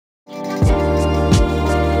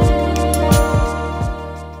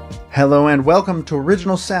Hello and welcome to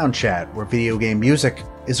Original Soundchat, where video game music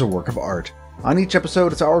is a work of art. On each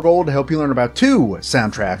episode, it's our goal to help you learn about 2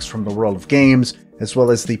 soundtracks from the world of games, as well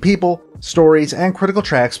as the people, stories, and critical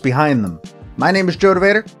tracks behind them. My name is Joe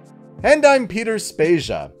DeVader. And I'm Peter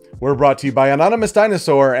Spezia. We're brought to you by Anonymous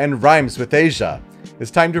Dinosaur and Rhymes with Asia. It's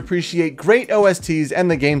time to appreciate great OSTs and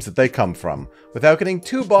the games that they come from, without getting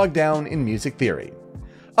too bogged down in music theory.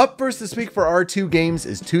 Up first this week for our 2 games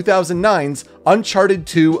is 2009's Uncharted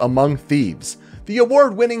 2 Among Thieves, the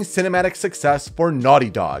award-winning cinematic success for Naughty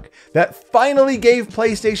Dog that finally gave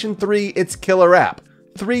PlayStation 3 its killer app,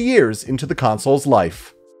 3 years into the console's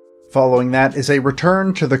life. Following that is a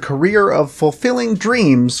return to the career of fulfilling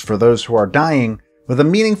dreams for those who are dying, with a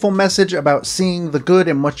meaningful message about seeing the good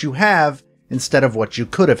in what you have instead of what you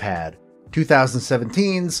could have had.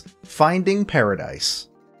 2017's Finding Paradise.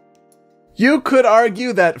 You could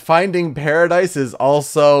argue that Finding Paradise is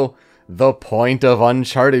also the point of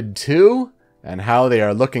Uncharted 2, and how they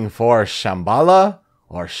are looking for Shambhala,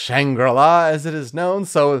 or Shangri-La as it is known,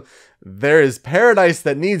 so there is paradise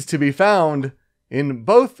that needs to be found in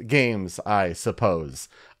both games, I suppose.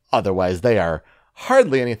 Otherwise, they are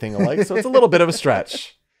hardly anything alike, so it's a little bit of a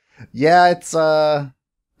stretch. Yeah, it's, I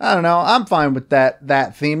don't know, I'm fine with that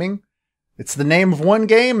theming. It's the name of one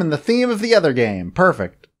game and the theme of the other game.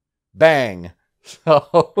 Perfect. Bang.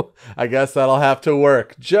 So, I guess that'll have to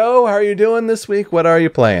work. Joe, how are you doing this week? What are you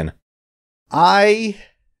playing? I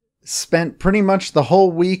spent pretty much the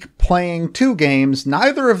whole week playing 2 games,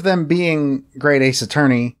 neither of them being Great Ace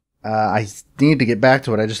Attorney. I need to get back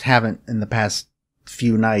to it. I just haven't in the past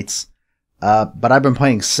few nights. But I've been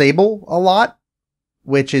playing Sable a lot,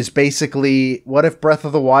 which is basically what if Breath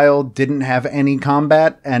of the Wild didn't have any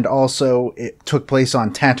combat, and also it took place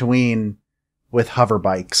on Tatooine with hover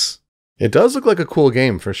bikes. It does look like a cool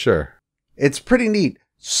game for sure. It's pretty neat.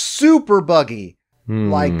 Super buggy.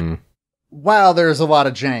 Like, wow, there's a lot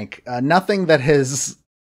of jank. Nothing that has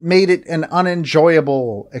made it an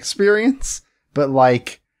unenjoyable experience, but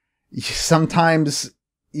like, sometimes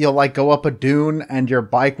you'll like go up a dune and your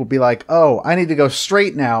bike will be like, oh, I need to go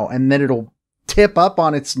straight now, and then it'll tip up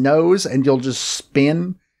on its nose and you'll just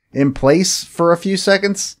spin in place for a few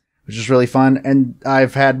seconds, which is really fun. And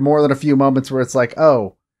I've had more than a few moments where it's like,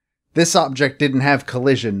 oh, this object didn't have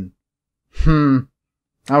collision.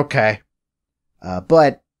 Okay.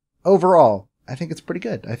 But overall, I think it's pretty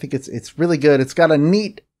good. I think it's really good. It's got a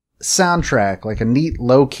neat soundtrack, like a neat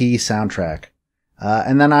low-key soundtrack.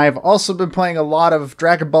 And then I've also been playing a lot of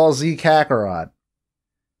Dragon Ball Z Kakarot,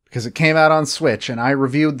 because it came out on Switch, and I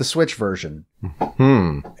reviewed the Switch version.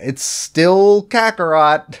 It's still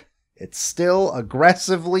Kakarot. It's still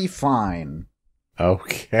aggressively fine.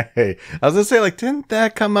 Okay. I was gonna say, like, didn't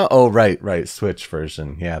that come out? Oh, right. Switch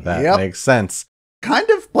version. Yeah, that makes sense. Kind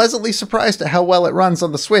of pleasantly surprised at how well it runs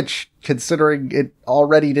on the Switch, considering it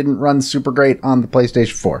already didn't run super great on the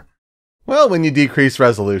PlayStation 4. Well, when you decrease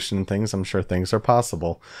resolution and things, I'm sure things are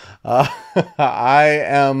possible. I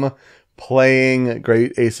am playing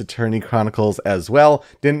Great Ace Attorney Chronicles as well.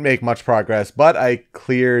 Didn't make much progress, but I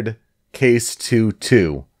cleared Case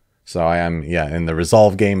 2-2. So I am, in the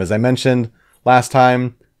Resolve game, as I mentioned last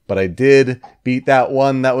time. But I did beat that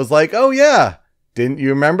one that was like, oh yeah, didn't you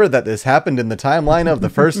remember that this happened in the timeline of the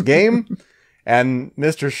first game? And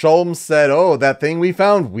Mr. Sholmes said, oh, that thing we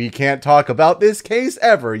found, we can't talk about this case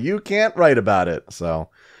ever. You can't write about it. So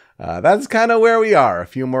that's kind of where we are. A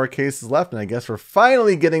few more cases left, and I guess we're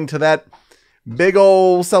finally getting to that big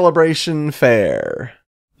ol' celebration fair.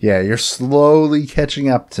 Yeah, you're slowly catching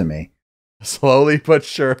up to me. Slowly but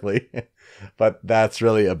surely. But that's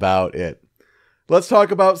really about it. Let's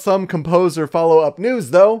talk about some composer follow-up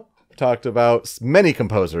news, though. We talked about many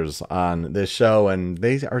composers on this show, and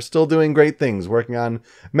they are still doing great things, working on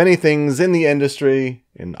many things in the industry,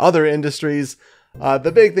 in other industries.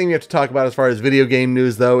 The big thing we have to talk about as far as video game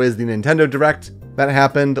news, though, is the Nintendo Direct that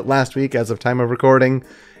happened last week as of time of recording.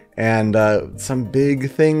 And some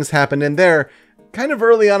big things happened in there. Kind of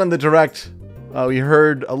early on in the Direct, we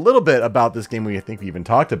heard a little bit about this game. I think we even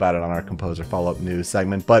talked about it on our composer follow-up news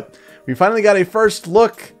segment. But we finally got a first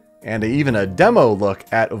look, and even a demo look,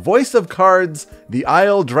 at Voice of Cards, The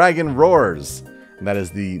Isle Dragon Roars. And that is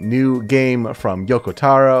the new game from Yoko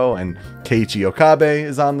Taro, and Keiichi Okabe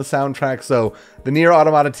is on the soundtrack. So the Nier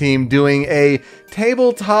Automata team doing a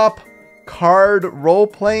tabletop card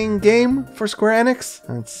role-playing game for Square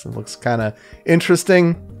Enix. It looks kind of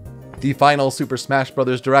interesting. The final Super Smash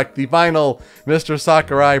Bros. Direct, the final Mr.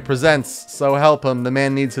 Sakurai presents So Help Him, the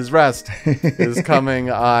Man Needs His Rest, is coming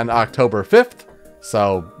on October 5th.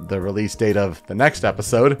 So the release date of the next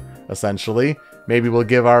episode, essentially. Maybe we'll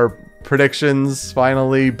give our predictions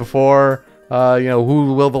finally before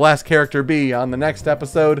Who will the last character be on the next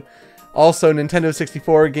episode? Also, Nintendo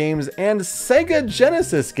 64 games and Sega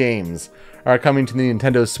Genesis games are coming to the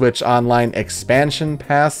Nintendo Switch Online Expansion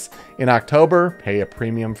Pass in October. Pay a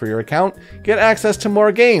premium for your account, get access to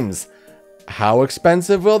more games. How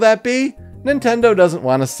expensive will that be? Nintendo doesn't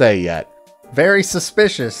want to say yet. Very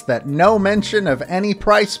suspicious that no mention of any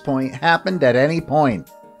price point happened at any point.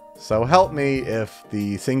 So help me if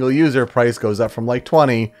the single user price goes up from like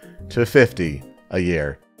 20 to 50 a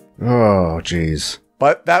year. Oh, jeez.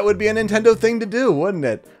 But that would be a Nintendo thing to do, wouldn't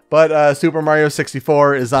it? But Super Mario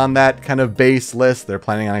 64 is on that kind of base list. They're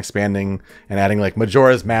planning on expanding and adding like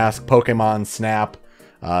Majora's Mask, Pokemon Snap,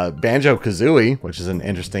 Banjo-Kazooie, which is an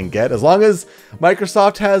interesting get. As long as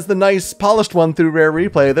Microsoft has the nice polished one through Rare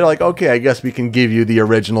Replay, they're like, okay, I guess we can give you the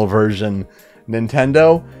original version,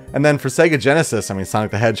 Nintendo. And then for Sega Genesis, I mean,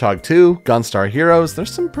 Sonic the Hedgehog 2, Gunstar Heroes,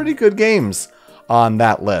 there's some pretty good games on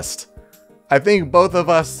that list. I think both of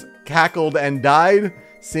us cackled and died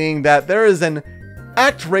seeing that there is an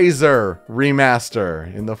ActRaiser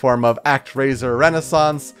remaster in the form of ActRaiser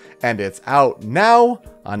Renaissance, and it's out now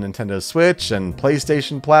on Nintendo Switch and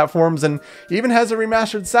PlayStation platforms, and even has a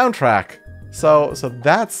remastered soundtrack. So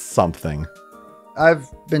that's something. I've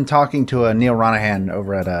been talking to Neil Ronahan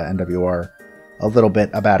over at NWR a little bit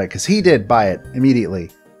about it, because he did buy it immediately,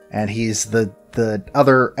 and he's the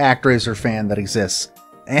other ActRaiser fan that exists.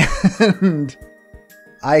 And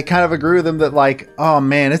I kind of agree with him that, like, oh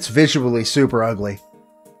man, it's visually super ugly.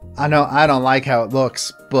 I know I don't like how it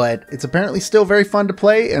looks, but it's apparently still very fun to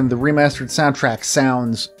play, and the remastered soundtrack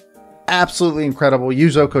sounds absolutely incredible.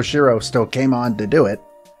 Yuzo Koshiro still came on to do it.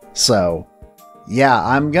 So, yeah,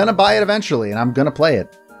 I'm gonna buy it eventually, and I'm gonna play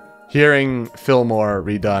it. Hearing Fillmore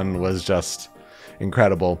redone was just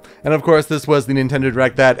incredible. And of course, this was the Nintendo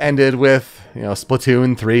Direct that ended with,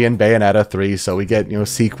 Splatoon 3 and Bayonetta 3, so we get,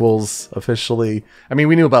 sequels officially. I mean,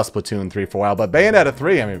 we knew about Splatoon 3 for a while, but Bayonetta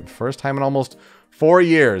 3, I mean, first time in almost 4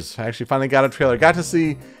 years. I actually finally got a trailer. Got to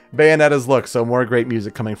see Bayonetta's look, so more great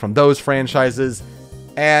music coming from those franchises.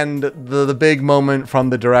 And the big moment from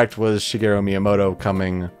the Direct was Shigeru Miyamoto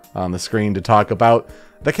coming on the screen to talk about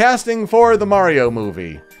the casting for the Mario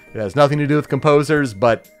movie. It has nothing to do with composers,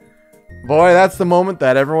 but boy, that's the moment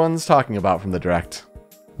that everyone's talking about from the Direct.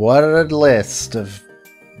 What a list of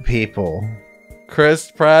people.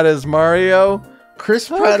 Chris Pratt as Mario? Chris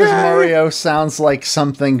Pratt as Mario sounds like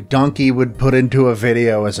something Donkey would put into a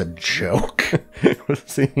video as a joke.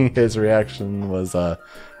 Seeing his reaction was a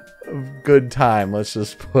good time. Let's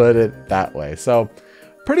just put it that way. So,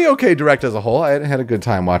 pretty okay Direct as a whole. I had a good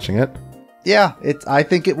time watching it. Yeah, I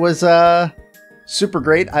think it was super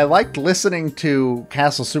great. I liked listening to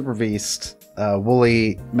Castle Super Beast,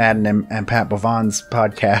 Wooly Madden and Pat Bovan's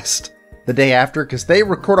podcast the day after, because they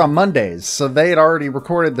record on Mondays, so they had already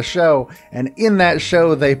recorded the show, and in that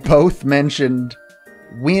show they both mentioned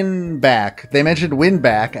Winback. They mentioned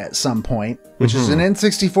Winback at some point, which is an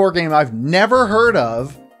N64 game I've never heard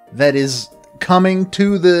of that is coming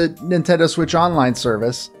to the Nintendo Switch Online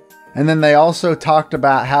service. And then they also talked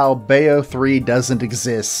about how Bayo 3 doesn't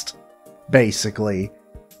exist, basically.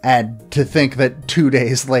 And to think that 2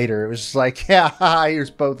 days later, it was just like, yeah,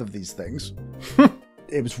 here's both of these things.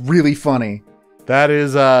 It was really funny. That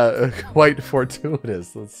is quite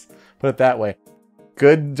fortuitous. Let's put it that way.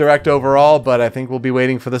 Good Direct overall, but I think we'll be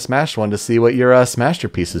waiting for the Smash one to see what your Smash Your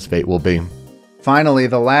Pieces fate will be. Finally,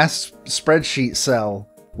 the last spreadsheet cell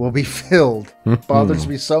will be filled. Bothers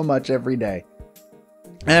me so much every day.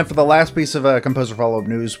 And for the last piece of composer follow-up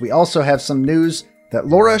news, we also have some news that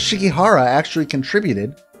Laura Shigihara actually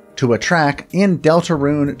contributed to a track in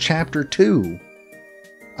Deltarune Chapter 2.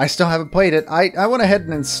 I still haven't played it. I went ahead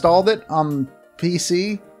and installed it on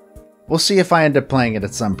PC. We'll see if I end up playing it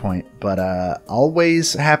at some point, but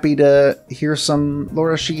always happy to hear some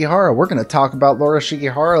Laura Shigihara. We're going to talk about Laura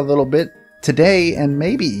Shigihara a little bit today, and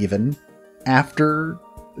maybe even after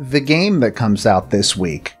the game that comes out this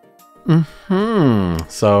week.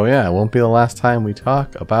 So yeah, it won't be the last time we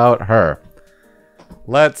talk about her.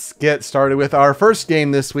 Let's get started with our first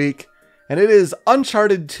game this week, and it is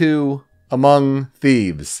Uncharted 2 Among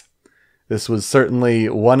Thieves. This was certainly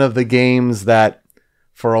one of the games that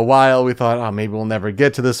for a while we thought, oh, maybe we'll never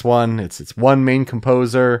get to this one. It's one main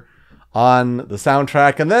composer on the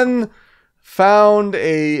soundtrack, and then found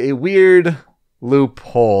a weird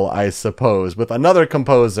loophole, I suppose, with another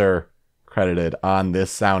composer credited on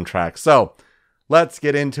this soundtrack. So let's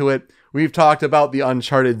get into it. We've talked about the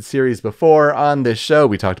Uncharted series before on this show.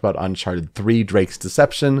 We talked about Uncharted 3 Drake's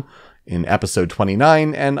Deception in episode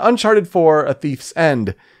 29 and Uncharted 4 A Thief's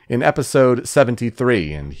End in episode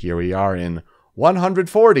 73. And here we are in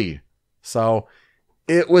 140. So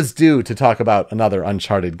it was due to talk about another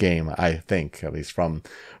Uncharted game, I think, at least from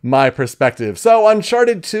my perspective. So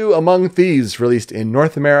Uncharted 2 Among Thieves released in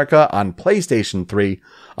North America on PlayStation 3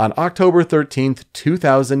 on October 13th,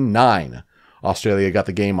 2009. Australia got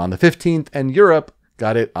the game on the 15th, and Europe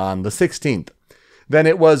got it on the 16th. Then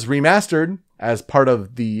it was remastered as part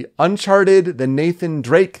of the Uncharted The Nathan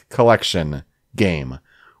Drake Collection game,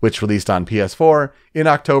 which released on PS4 in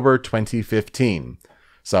October 2015.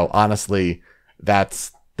 So honestly,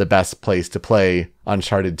 that's the best place to play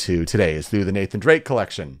Uncharted 2 today, is through the Nathan Drake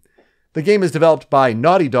Collection. The game is developed by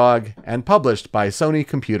Naughty Dog and published by Sony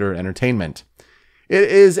Computer Entertainment. It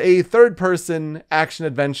is a third-person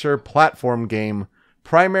action-adventure platform game,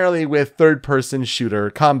 primarily with third-person shooter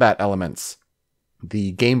combat elements.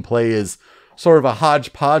 The gameplay is sort of a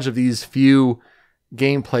hodgepodge of these few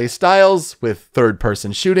gameplay styles with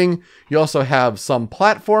third-person shooting. You also have some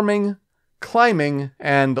platforming, climbing,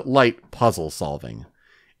 and light puzzle solving.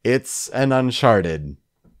 It's an Uncharted.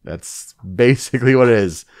 That's basically what it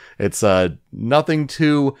is. It's nothing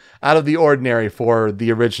too out of the ordinary for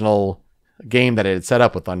the original game that it had set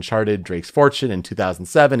up with Uncharted Drake's Fortune in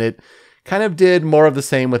 2007. It kind of did more of the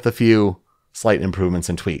same with a few slight improvements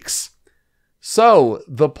and tweaks. So,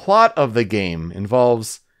 the plot of the game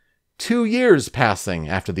involves 2 years passing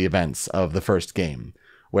after the events of the first game,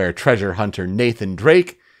 where treasure hunter Nathan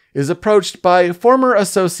Drake is approached by former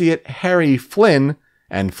associate Harry Flynn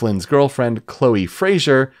and Flynn's girlfriend Chloe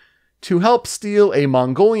Fraser to help steal a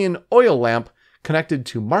Mongolian oil lamp connected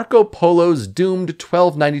to Marco Polo's doomed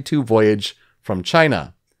 1292 voyage from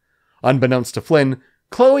China. Unbeknownst to Flynn,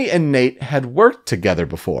 Chloe and Nate had worked together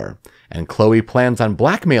before, and Chloe plans on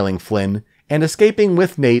blackmailing Flynn and escaping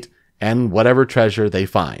with Nate and whatever treasure they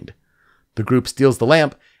find. The group steals the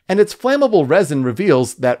lamp, and its flammable resin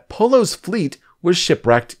reveals that Polo's fleet was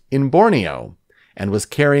shipwrecked in Borneo and was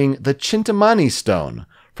carrying the Chintamani stone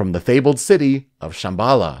from the fabled city of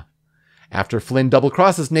Shambhala. After Flynn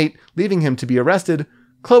double-crosses Nate, leaving him to be arrested,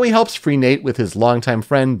 Chloe helps free Nate with his longtime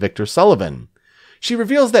friend Victor Sullivan. She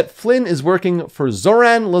reveals that Flynn is working for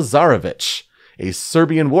Zoran Lazarevic, a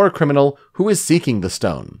Serbian war criminal who is seeking the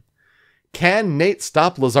stone. Can Nate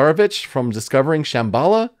stop Lazarevic from discovering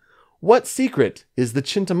Shambhala? What secret is the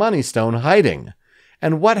Chintamani stone hiding?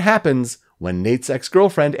 And what happens when Nate's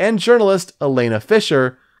ex-girlfriend and journalist Elena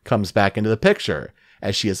Fisher comes back into the picture,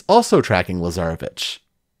 as she is also tracking Lazarevic?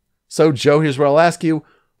 So, Joe, here's where I'll ask you,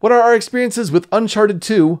 what are our experiences with Uncharted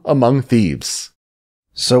 2 Among Thieves?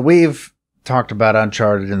 So we've talked about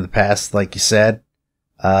Uncharted in the past, like you said,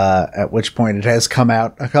 at which point it has come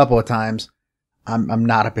out a couple of times. I'm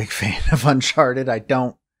not a big fan of Uncharted. I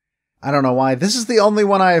don't know why. This is the only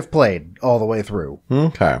one I have played all the way through.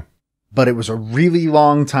 Okay. But it was a really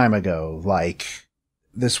long time ago. Like,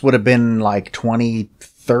 this would have been like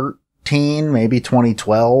 2013, maybe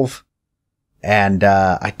 2012. And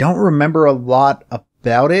I don't remember a lot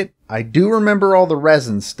about it. I do remember all the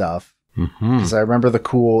resin stuff. Because I remember the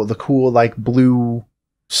cool like blue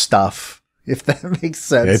stuff, if that makes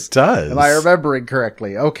sense. It does. Am I remembering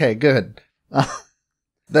correctly? Okay, good.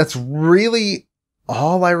 That's really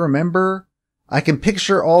all I remember. I can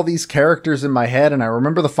picture all these characters in my head, and I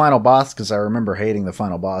remember the final boss because I remember hating the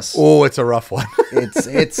final boss. Oh, it's a rough one.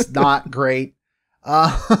 It's not great.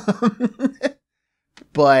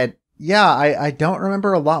 But yeah, I don't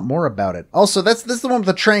remember a lot more about it. Also, this is the one with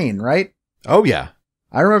the train, right? Oh yeah.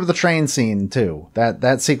 I remember the train scene too.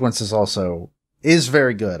 That sequence is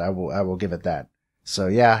very good. I will give it that. So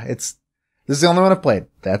yeah, this is the only one I've played.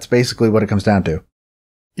 That's basically what it comes down to.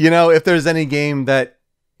 You know, if there's any game that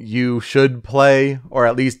you should play, or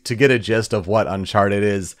at least to get a gist of what Uncharted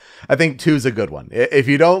is, I think 2's a good one. If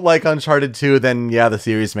you don't like Uncharted 2, then yeah, the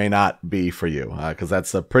series may not be for you, because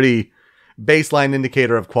that's a pretty baseline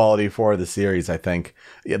indicator of quality for the series, I think.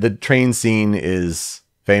 Yeah, the train scene is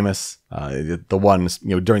famous. The ones,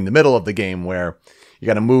 during the middle of the game where you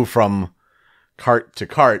got to move from cart to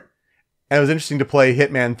cart. And it was interesting to play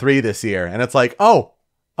Hitman 3 this year. And it's like, oh,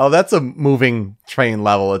 that's a moving train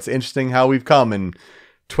level. It's interesting how we've come in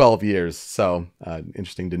 12 years. So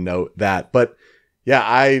interesting to note that. But yeah,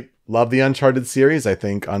 I love the Uncharted series. I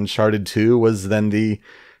think Uncharted 2 was then the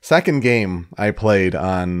second game I played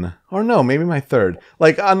on, or no, maybe my third.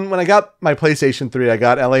 Like when I got my PlayStation 3, I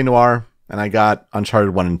got LA Noire and I got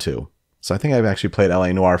Uncharted 1 and 2. So I think I've actually played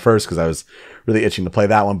LA Noire first because I was really itching to play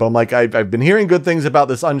that one. But I'm like, I've been hearing good things about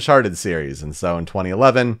this Uncharted series. And so in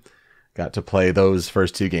 2011, got to play those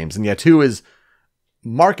first two games. And yeah, 2 is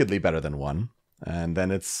markedly better than 1. And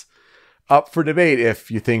then it's up for debate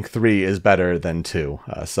if you think 3 is better than 2.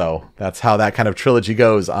 So that's how that kind of trilogy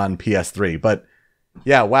goes on PS3. But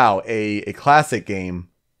yeah, wow, a classic game,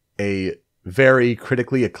 a very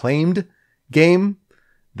critically acclaimed game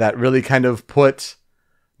that really kind of put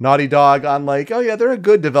Naughty Dog on like, oh yeah, they're a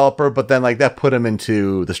good developer, but then like that put them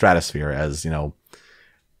into the stratosphere as,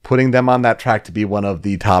 putting them on that track to be one of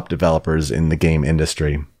the top developers in the game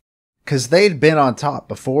industry. Because they'd been on top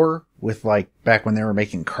before with like back when they were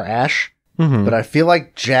making Crash, Mm-hmm. but I feel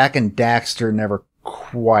like Jak and Daxter never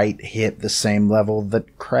quite hit the same level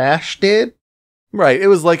that Crash did. Right. It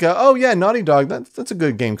was like, oh yeah, Naughty Dog, that's a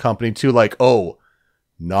good game company too. Like, oh,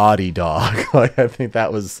 Naughty Dog. Like, I think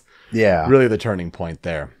that was really the turning point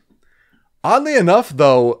there. Oddly enough,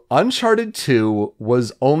 though, Uncharted 2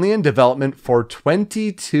 was only in development for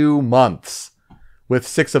 22 months, with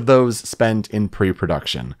 6 of those spent in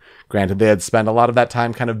pre-production. Granted, they had spent a lot of that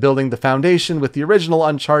time kind of building the foundation with the original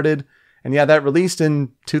Uncharted, and yeah, that released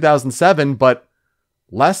in 2007, but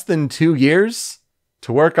less than 2 years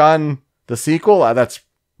to work on the sequel? That's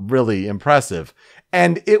really impressive.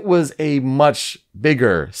 And it was a much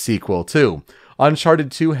bigger sequel, too.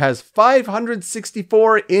 Uncharted 2 has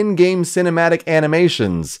 564 in-game cinematic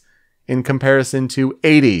animations in comparison to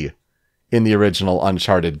 80 in the original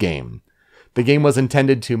Uncharted game. The game was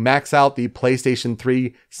intended to max out the PlayStation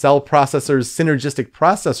 3 cell processor's synergistic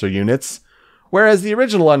processor units, whereas the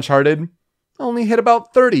original Uncharted only hit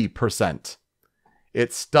about 30%.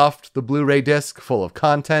 It stuffed the Blu-ray disc full of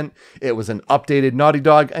content. It was an updated Naughty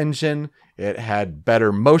Dog engine. It had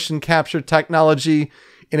better motion capture technology,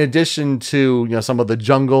 in addition to, some of the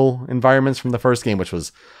jungle environments from the first game, which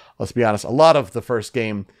was, let's be honest, a lot of the first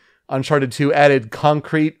game. Uncharted 2 added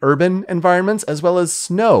concrete urban environments as well as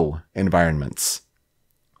snow environments.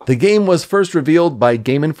 The game was first revealed by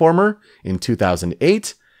Game Informer in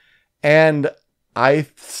 2008, and I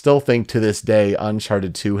still think to this day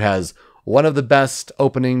Uncharted 2 has one of the best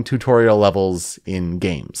opening tutorial levels in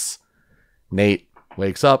games. Nate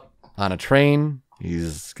wakes up on a train.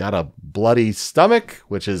 He's got a bloody stomach,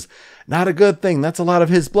 which is not a good thing. That's a lot of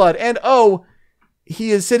his blood. And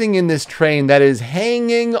he is sitting in this train that is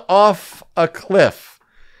hanging off a cliff.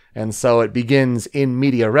 And so it begins in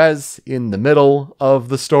media res, in the middle of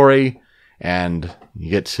the story. And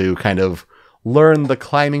you get to kind of learn the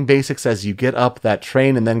climbing basics as you get up that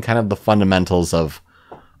train, and then kind of the fundamentals of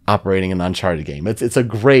operating an Uncharted game. It's a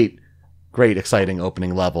great, exciting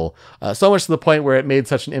opening level. So much to the point where it made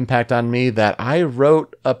such an impact on me that I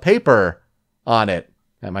wrote a paper on it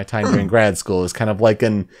at my time during grad school. It's kind of like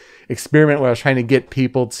an experiment where I was trying to get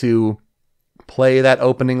people to play that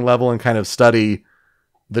opening level and kind of study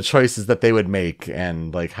the choices that they would make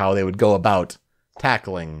and like how they would go about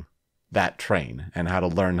tackling that train and how to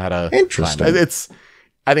learn how to Interesting. climb.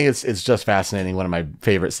 I think it's just fascinating. One of my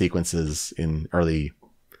favorite sequences in early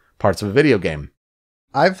parts of a video game.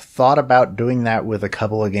 I've thought about doing that with a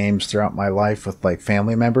couple of games throughout my life with like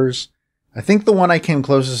family members. I think the one I came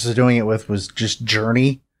closest to doing it with was just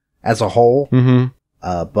Journey as a whole. Mm-hmm.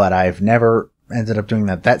 But I've never ended up doing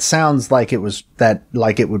that. That sounds like it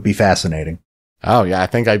would be fascinating. Oh yeah. I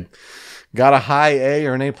think I got a high A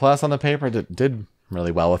or an A+ on the paper. Did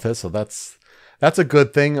really well with it. So that's a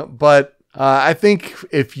good thing. But I think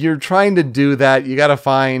if you're trying to do that, you got to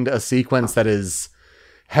find a sequence that is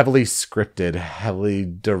heavily scripted, heavily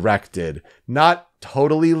directed, not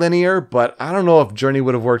totally linear, but I don't know if Journey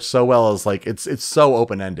would have worked so well as like, it's so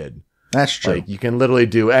open-ended. That's true. Like you can literally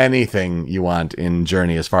do anything you want in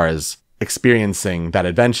Journey as far as experiencing that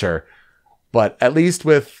adventure. But at least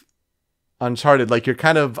with Uncharted, like you're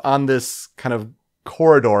kind of on this kind of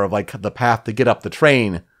corridor of like the path to get up the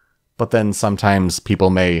train, but then sometimes people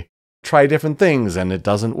may try different things and it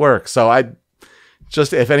doesn't work. So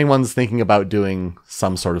if anyone's thinking about doing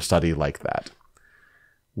some sort of study like that.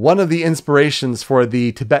 One of the inspirations for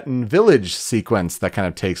the Tibetan village sequence that kind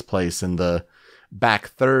of takes place in the back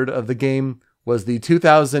third of the game was the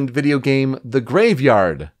 2000 video game The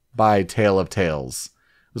Graveyard by Tale of Tales.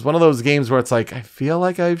 It was one of those games where it's like, I feel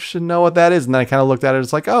like I should know what that is. And then I kind of looked at it,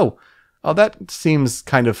 it's like, oh, that seems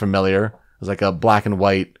kind of familiar. It was like a black and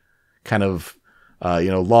white kind of,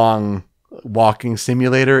 long walking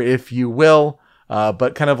simulator, if you will.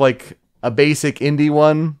 But kind of like a basic indie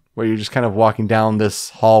one where you're just kind of walking down this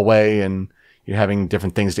hallway and you're having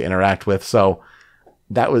different things to interact with. So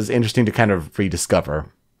that was interesting to kind of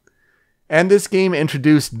rediscover. And this game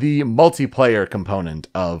introduced the multiplayer component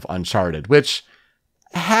of Uncharted, which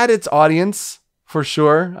had its audience for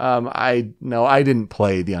sure. I didn't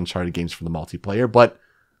play the Uncharted games for the multiplayer, but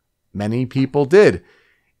many people did.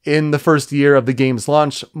 In the first year of the game's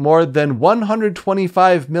launch, more than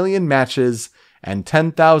 125 million matches and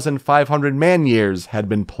 10,500 man-years had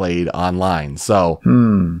been played online. So,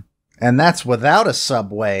 and that's without a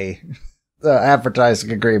Subway advertising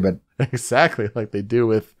agreement. Exactly, like they do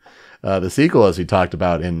with the sequel, as we talked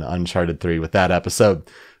about in Uncharted 3 with that episode.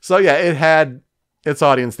 So yeah, it had its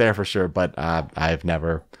audience there for sure, but I've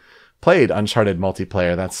never played Uncharted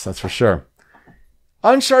multiplayer, that's for sure.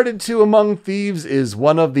 Uncharted 2 Among Thieves is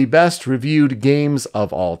one of the best reviewed games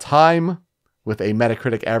of all time, with a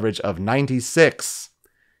Metacritic average of 96.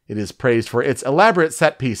 It is praised for its elaborate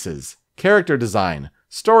set pieces, character design,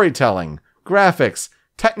 storytelling, graphics,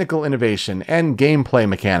 technical innovation, and gameplay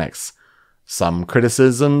mechanics. Some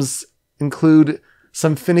criticisms include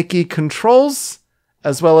some finicky controls,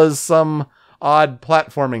 as well as some odd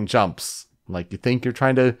platforming jumps. Like you think you're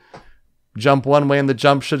trying to jump one way and the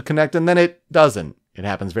jump should connect, and then it doesn't. It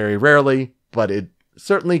happens very rarely, but it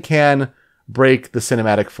certainly can break the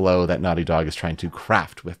cinematic flow that Naughty Dog is trying to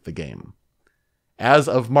craft with the game. As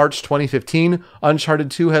of March 2015,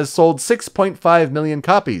 Uncharted 2 has sold 6.5 million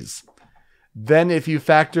copies. Then if you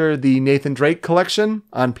factor the Nathan Drake collection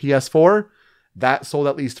on PS4, that sold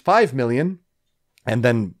at least 5 million, and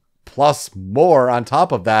then plus more on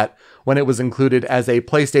top of that when it was included as a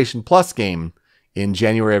PlayStation Plus game in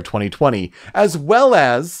January of 2020, as well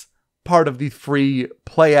as part of the free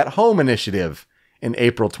Play at Home initiative in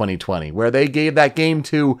April 2020, where they gave that game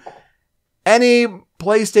to any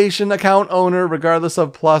PlayStation account owner, regardless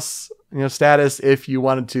of Plus status, if you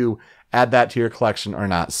wanted to add that to your collection or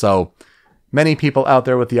not. So many people out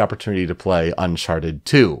there with the opportunity to play Uncharted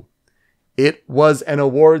 2. It was an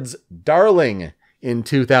awards darling in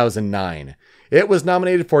 2009. It was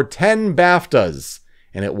nominated for 10 BAFTAs,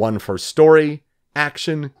 and it won for story,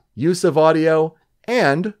 action, use of audio,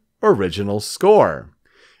 and original score.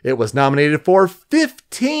 It was nominated for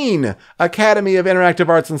 15 Academy of Interactive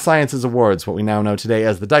Arts and Sciences Awards, what we now know today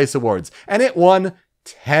as the DICE Awards, and it won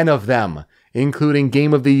 10 of them, including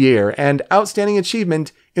Game of the Year and Outstanding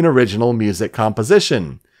Achievement in Original Music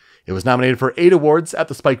Composition. It was nominated for 8 awards at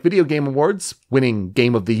the Spike Video Game Awards, winning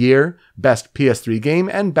Game of the Year, Best PS3 Game,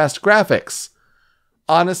 and Best Graphics.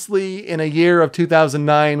 Honestly, in a year of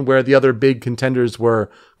 2009 where the other big contenders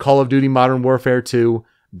were Call of Duty Modern Warfare 2,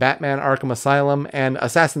 Batman Arkham Asylum, and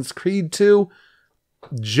Assassin's Creed 2,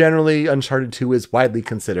 generally Uncharted 2 is widely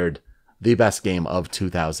considered the best game of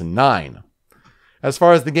 2009. As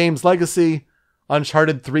far as the game's legacy,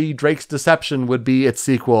 Uncharted 3 Drake's Deception would be its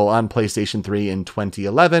sequel on PlayStation 3 in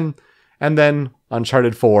 2011, and then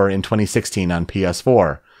Uncharted 4 in 2016 on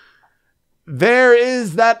PS4. There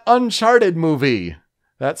is that Uncharted movie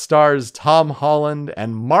that stars Tom Holland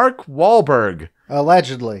and Mark Wahlberg.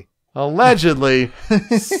 Allegedly,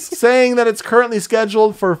 saying that it's currently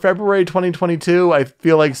scheduled for February 2022. I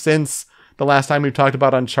feel like since the last time we've talked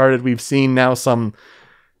about Uncharted, we've seen now some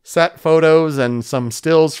set photos and some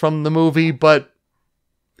stills from the movie, but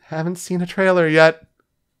haven't seen a trailer yet.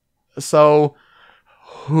 So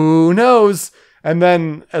who knows? And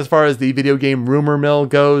then as far as the video game rumor mill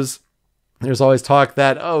goes, there's always talk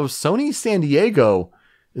that, Sony San Diego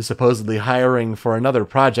is supposedly hiring for another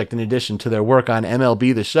project in addition to their work on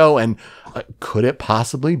MLB The Show. And could it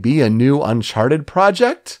possibly be a new Uncharted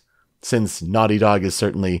project? Since Naughty Dog is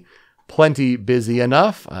certainly plenty busy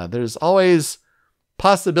enough, there's always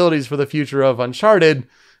possibilities for the future of Uncharted.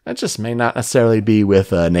 That just may not necessarily be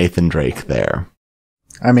with Nathan Drake there.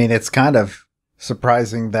 I mean, it's kind of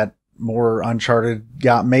surprising that more Uncharted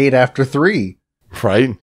got made after 3.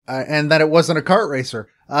 Right. And that it wasn't a kart racer.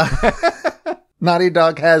 Naughty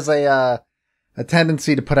Dog has a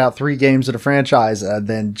tendency to put out 3 games in a franchise and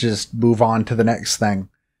then just move on to the next thing.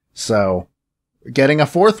 So getting a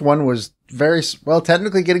 4th one was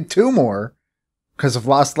technically getting 2 more because of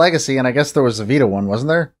Lost Legacy. And I guess there was a Vita one, wasn't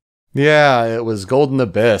there? Yeah, it was Golden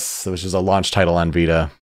Abyss, which is a launch title on Vita.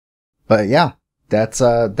 But yeah, that's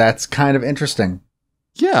kind of interesting.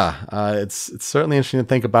 Yeah, it's certainly interesting to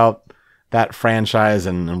think about that franchise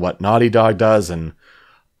and what Naughty Dog does and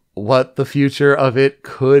what the future of it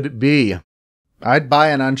could be. I'd buy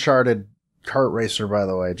an Uncharted kart racer, by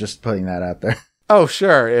the way, just putting that out there. Oh,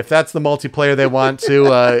 sure. If that's the multiplayer they want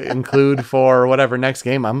to include for whatever next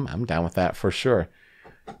game, I'm down with that for sure.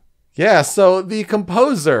 Yeah, so the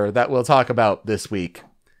composer that we'll talk about this week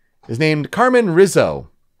is named Carmen Rizzo,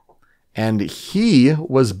 and he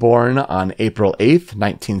was born on April 8th,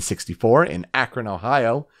 1964 in Akron,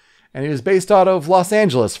 Ohio, and he was based out of Los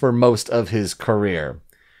Angeles for most of his career.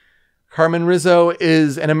 Carmen Rizzo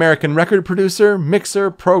is an American record producer, mixer,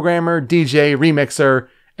 programmer, DJ, remixer,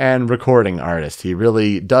 and recording artist. He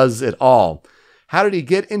really does it all. How did he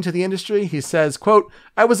get into the industry? He says, quote,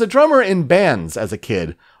 "I was a drummer in bands as a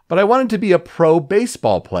kid, but I wanted to be a pro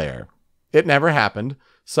baseball player. It never happened,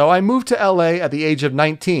 so I moved to LA at the age of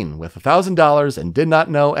 19 with $1,000 and did not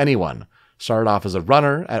know anyone. started off as a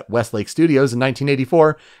runner at Westlake Studios in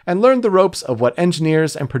 1984 and learned the ropes of what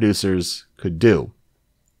engineers and producers could do.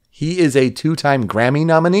 He is a 2-time Grammy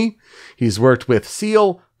nominee. He's worked with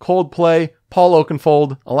Seal, Coldplay, Paul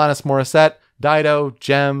Oakenfold, Alanis Morissette, Dido,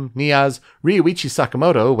 Jem, Niaz, Ryuichi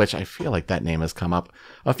Sakamoto, which I feel like that name has come up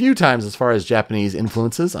a few times as far as Japanese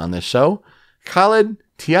influences on this show, Khalid,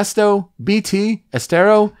 Tiesto, BT,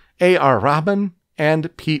 Estero, A.R. Rahman,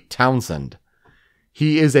 and Pete Townsend.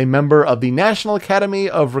 He is a member of the National Academy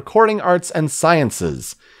of Recording Arts and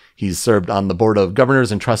Sciences. He's served on the board of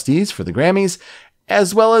governors and trustees for the Grammys,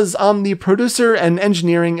 as well as on the Producer and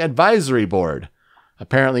Engineering Advisory Board.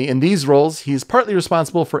 Apparently, in these roles, he's partly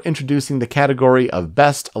responsible for introducing the category of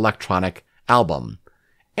Best Electronic Album.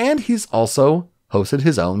 And he's also hosted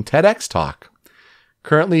his own TEDx talk.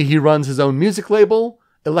 Currently, he runs his own music label,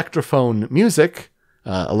 Electrophone Music,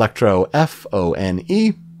 Electro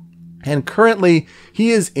F-O-N-E, and currently he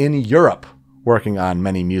is in Europe, working on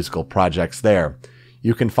many musical projects there.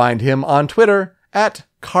 You can find him on Twitter at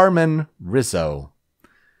Carmen Rizzo.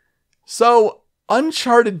 So,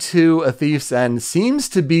 Uncharted 2: A Thief's End seems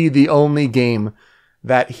to be the only game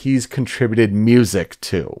that he's contributed music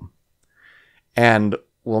to. And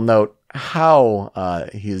we'll note how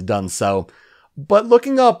he's done so. But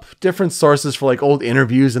looking up different sources for like old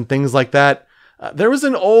interviews and things like that, there was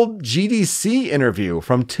an old GDC interview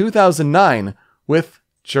from 2009 with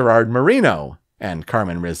Gerard Marino and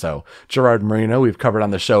Carmen Rizzo. Gerard Marino we've covered on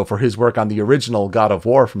the show for his work on the original God of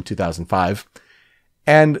War from 2005.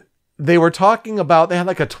 And they were talking about, they had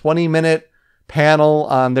like a 20-minute panel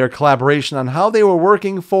on their collaboration on how they were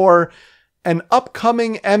working for an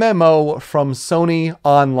upcoming MMO from Sony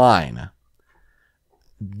Online.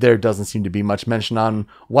 There doesn't seem to be much mention on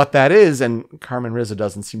what that is, and Carmen Rizzo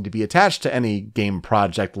doesn't seem to be attached to any game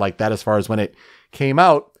project like that as far as when it came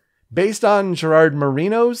out. Based on Gerard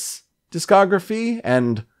Marino's discography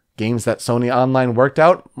and games that Sony Online worked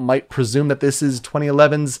out, might presume that this is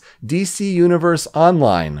 2011's DC Universe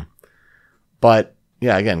Online. But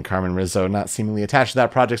yeah, again, Carmen Rizzo not seemingly attached to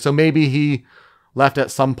that project, so maybe he left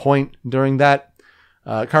at some point during that.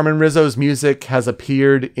 Carmen Rizzo's music has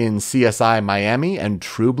appeared in CSI Miami and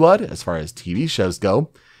True Blood, as far as TV shows go.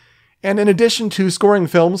 And in addition to scoring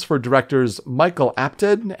films for directors Michael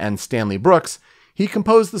Apted and Stanley Brooks, he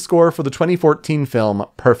composed the score for the 2014 film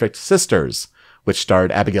Perfect Sisters, which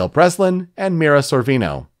starred Abigail Breslin and Mira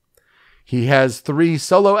Sorvino. He has 3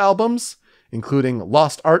 solo albums, including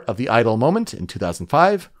Lost Art of the Idle Moment in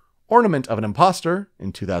 2005, Ornament of an Imposter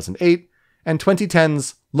in 2008, and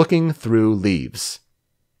 2010's Looking Through Leaves.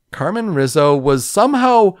 Carmen Rizzo was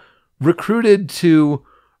somehow recruited to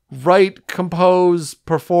write, compose,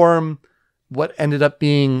 perform what ended up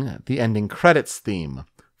being the ending credits theme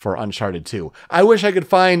for Uncharted 2. I wish I could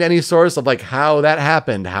find any source of like how that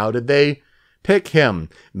happened. How did they pick him?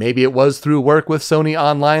 Maybe it was through work with Sony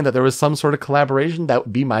Online that there was some sort of collaboration. That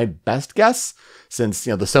would be my best guess, since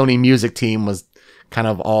the Sony music team was kind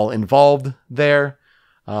of all involved there.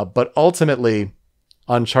 But ultimately,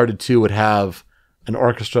 Uncharted 2 would have an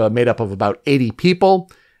orchestra made up of about 80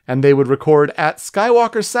 people, and they would record at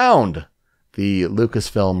Skywalker Sound, the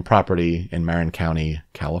Lucasfilm property in Marin County,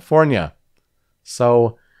 California.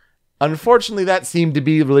 So, unfortunately, that seemed to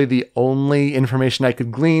be really the only information I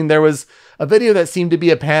could glean. There was a video that seemed to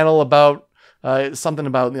be a panel about something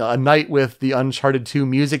about a night with the Uncharted 2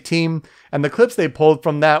 music team, and the clips they pulled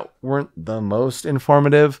from that weren't the most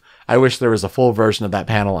informative. I wish there was a full version of that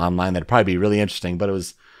panel online. That'd probably be really interesting, but it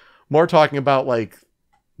was more talking about like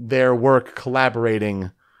their work collaborating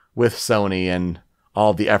with Sony and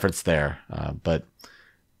all the efforts there. But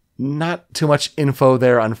not too much info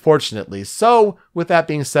there, unfortunately. So, with that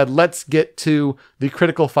being said, let's get to the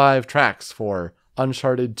critical 5 tracks for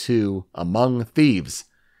Uncharted 2 Among Thieves.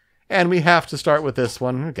 And we have to start with this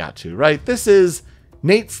one. We got to, right? This is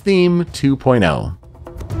Nate's Theme 2.0.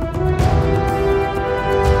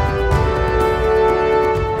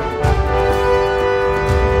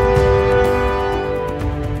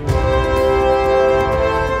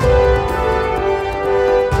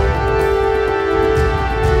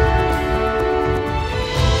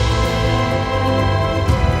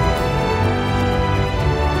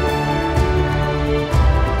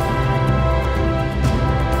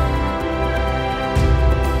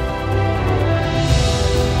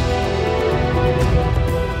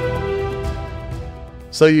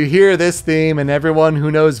 So you hear this theme, and everyone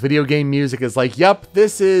who knows video game music is like, yep,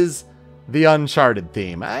 this is the Uncharted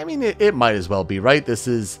theme. I mean, it might as well be, right? This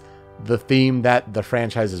is the theme that the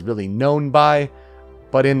franchise is really known by,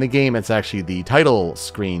 but in the game, it's actually the title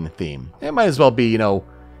screen theme. It might as well be,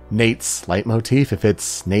 Nate's leitmotif if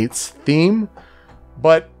it's Nate's theme.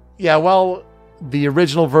 But Yeah, well, the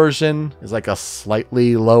original version is like a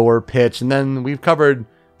slightly lower pitch, and then we've covered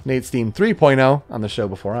Nate's Theme 3.0 on the show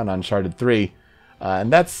before on Uncharted 3,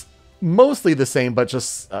 and that's mostly the same, but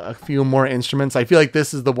just a few more instruments. I feel like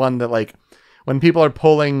this is the one that, like, when people are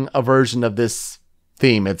pulling a version of this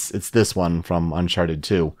theme, it's this one from Uncharted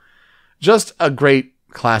 2. Just a great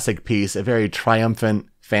classic piece, a very triumphant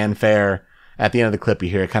fanfare. At the end of the clip, you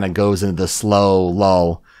hear it kind of goes into the slow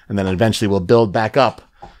lull, and then eventually will build back up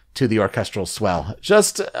to the orchestral swell.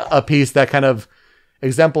 Just a piece that kind of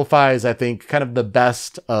exemplifies, I think, kind of the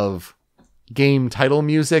best of game title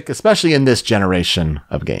music, especially in this generation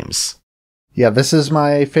of games. Yeah, this is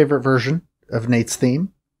my favorite version of Nate's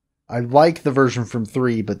theme. I like the version from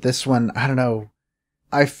 3, but this one, I don't know.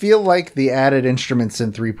 I feel like the added instruments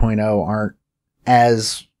in 3.0 aren't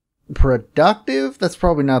as productive. That's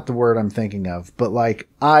probably not the word I'm thinking of, but like,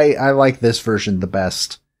 I like this version the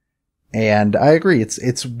best. And I agree.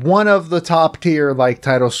 It's one of the top tier, like,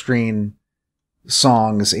 title screen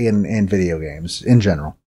songs in video games in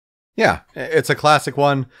general. Yeah, it's a classic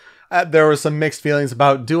one. There were some mixed feelings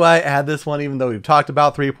about, do I add this one even though we've talked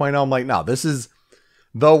about 3.0? I'm like, no, this is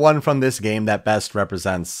the one from this game that best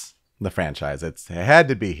represents the franchise. It had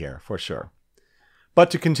to be here for sure.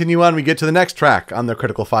 But to continue on, we get to the next track on the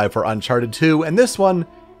Critical 5 for Uncharted 2, and this one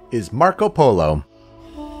is Marco Polo.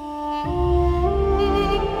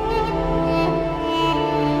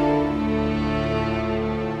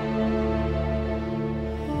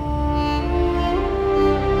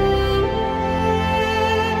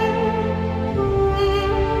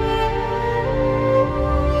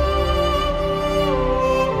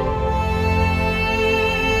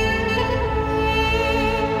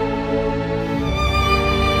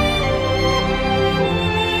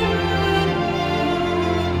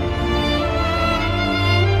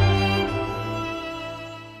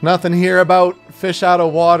 Nothing here about fish out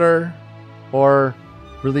of water or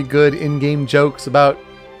really good in-game jokes about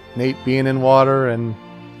Nate being in water and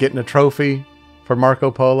getting a trophy for Marco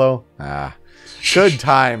Polo. Good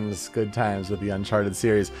times with the Uncharted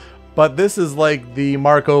series. But this is like the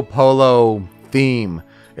Marco Polo theme.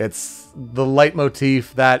 It's the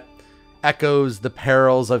leitmotif that echoes the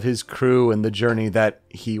perils of his crew and the journey that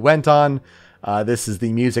he went on. This is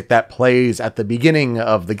the music that plays at the beginning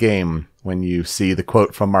of the game when you see the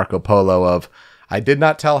quote from Marco Polo of, "I did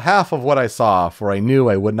not tell half of what I saw, for I knew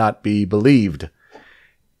I would not be believed."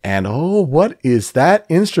 And oh, what is that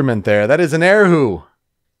instrument there? That is an erhu.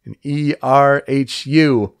 An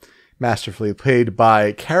ERHU, masterfully played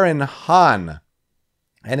by Karen Han.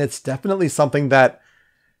 And it's definitely something that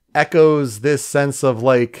echoes this sense of,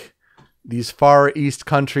 like, these Far East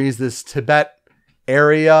countries, this Tibet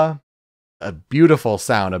area. A beautiful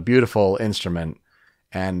sound, a beautiful instrument.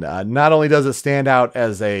 And not only does it stand out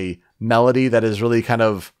as a melody that is really kind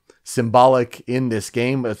of symbolic in this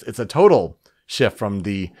game, but it's a total shift from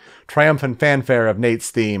the triumphant fanfare of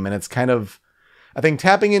Nate's theme. And it's kind of, I think,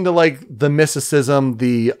 tapping into, like, the mysticism,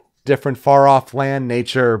 the different far off land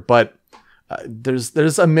nature, but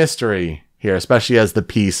there's a mystery here, especially as the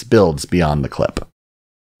piece builds beyond the clip.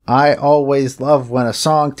 I always love when a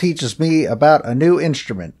song teaches me about a new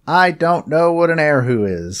instrument. I don't know what an erhu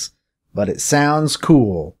is, but it sounds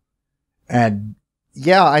cool. And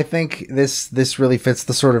yeah, I think this really fits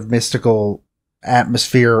the sort of mystical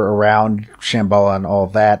atmosphere around Shambhala and all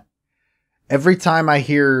that. Every time I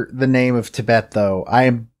hear the name of Tibet, though, I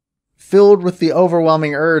am filled with the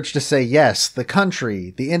overwhelming urge to say, yes, the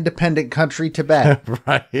country, the independent country Tibet.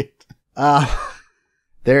 Right.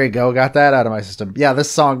 There you go. Got that out of my system. Yeah,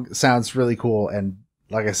 this song sounds really cool. And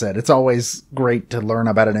like I said, it's always great to learn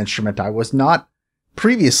about an instrument I was not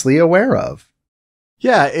previously aware of.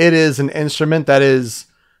 Yeah, it is an instrument that is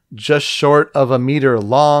just short of a meter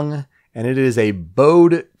long, and it is a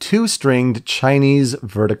bowed 2-stringed Chinese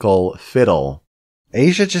vertical fiddle.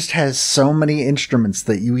 Asia just has so many instruments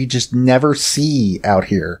that we just never see out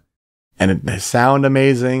here. And they sound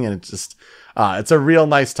amazing, and it's just, it's a real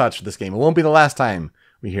nice touch for this game. It won't be the last time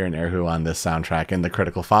we hear an erhu on this soundtrack in the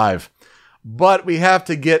Critical 5. But we have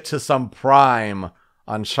to get to some prime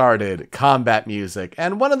Uncharted combat music.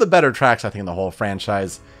 And one of the better tracks, I think, in the whole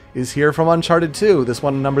franchise is here from Uncharted 2. This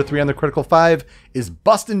one, number 3 on the Critical 5, is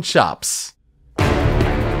Bustin' Chops.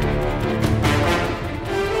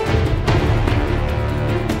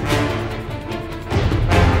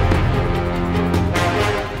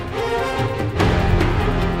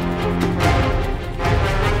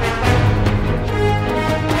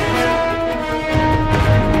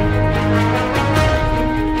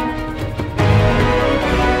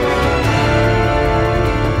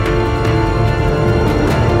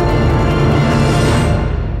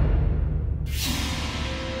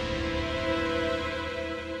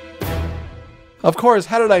 Of course,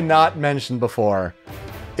 how did I not mention before?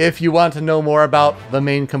 If you want to know more about the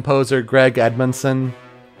main composer, Greg Edmondson,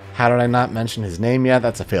 how did I not mention his name yet?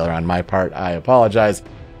 That's a failure on my part. I apologize.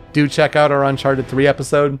 Do check out our Uncharted 3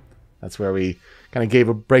 episode. That's where we kind of gave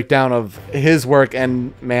a breakdown of his work.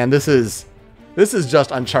 And man, this is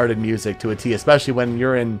just Uncharted music to a T, especially when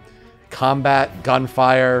you're in combat,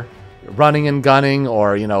 gunfire, running and gunning,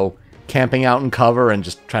 or, camping out in cover and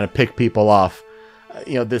just trying to pick people off.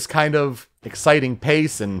 This kind of exciting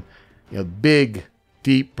pace and, big,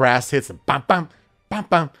 deep brass hits and bam, bam, bam,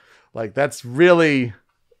 bam. Like, that's really,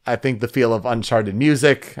 I think, the feel of Uncharted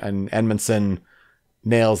music, and Edmondson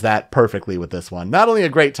nails that perfectly with this one. Not only a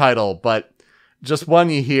great title, but just one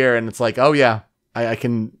you hear and it's like, oh yeah, I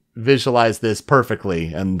can visualize this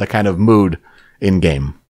perfectly and the kind of mood in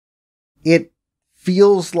game. It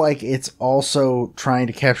feels like it's also trying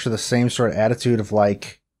to capture the same sort of attitude of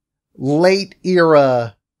like late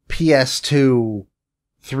era PS2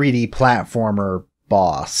 3D platformer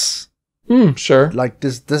boss. Sure. Like,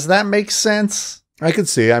 does that make sense? I could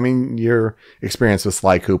see. I mean, your experience with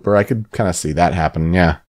Sly Cooper, I could kind of see that happen.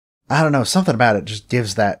 Yeah. I don't know. Something about it just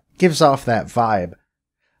gives off that vibe.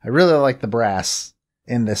 I really like the brass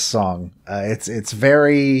in this song. It's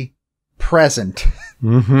very present.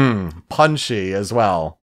 Punchy as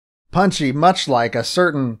well. Punchy, much like a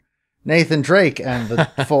certain Nathan Drake and the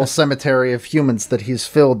full cemetery of humans that he's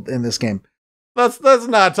filled in this game. Let's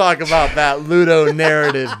not talk about that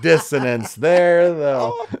ludonarrative dissonance there,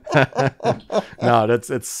 though. No,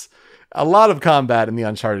 it's a lot of combat in the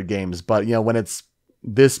Uncharted games, but when it's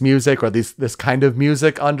this music or this kind of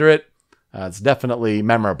music under it, it's definitely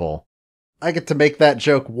memorable. I get to make that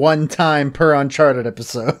joke one time per Uncharted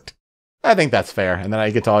episode. I think that's fair, and then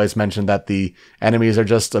I get to always mention that the enemies are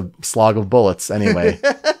just a slog of bullets anyway.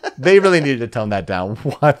 They really needed to tone that down.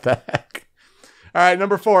 What the heck? All right,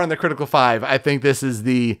 number 4 in the Critical 5. I think this is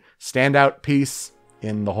the standout piece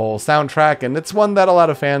in the whole soundtrack, and it's one that a lot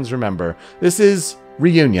of fans remember. This is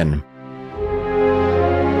Reunion.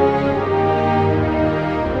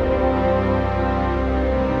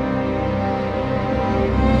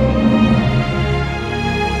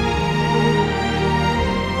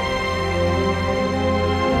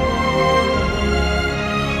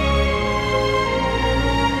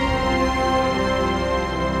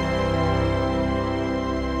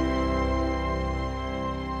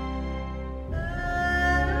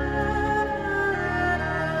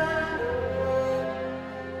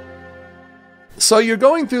 So you're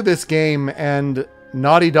going through this game and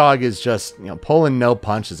Naughty Dog is just, pulling no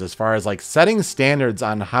punches as far as like setting standards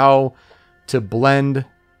on how to blend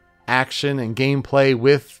action and gameplay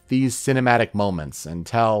with these cinematic moments and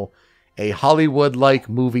tell a Hollywood-like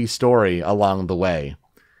movie story along the way.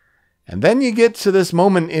 And then you get to this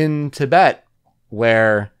moment in Tibet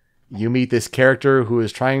where you meet this character who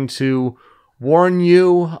is trying to warn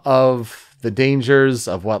you of the dangers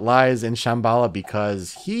of what lies in Shambhala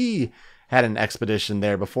because he had an expedition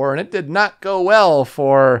there before, and it did not go well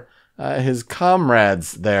for his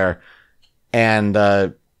comrades there. And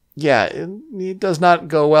it does not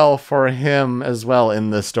go well for him as well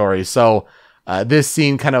in the story. So this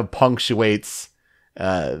scene kind of punctuates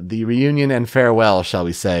the reunion and farewell, shall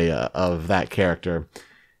we say, of that character.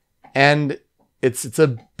 And it's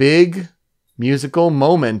a big musical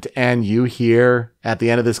moment, and you hear at the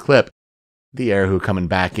end of this clip, the Erhu coming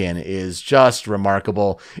back in is just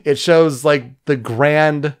remarkable. It shows like the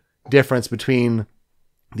grand difference between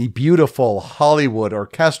the beautiful Hollywood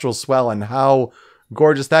orchestral swell and how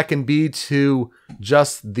gorgeous that can be to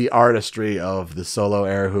just the artistry of the solo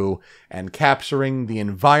Erhu and capturing the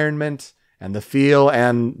environment and the feel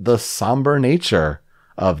and the somber nature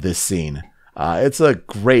of this scene. It's a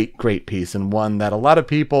great, great piece, and one that a lot of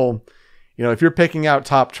people, if you're picking out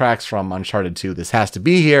top tracks from Uncharted 2, this has to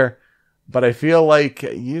be here. But I feel like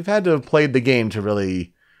you've had to have played the game to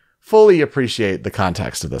really fully appreciate the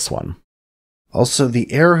context of this one. Also, the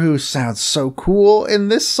Erhu sounds so cool in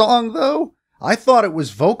this song, though. I thought it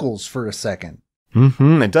was vocals for a second.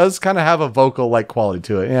 It does kind of have a vocal-like quality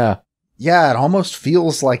to it, yeah. Yeah, it almost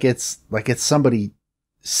feels like it's somebody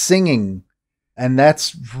singing, and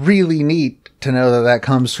that's really neat to know that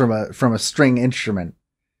comes from a string instrument.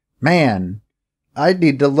 Man, I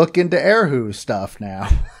need to look into Erhu stuff now.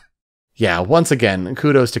 Yeah, once again,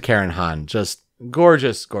 kudos to Karen Han. Just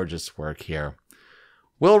gorgeous, gorgeous work here.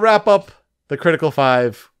 We'll wrap up the Critical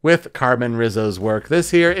 5 with Carmen Rizzo's work.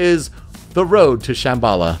 This here is The Road to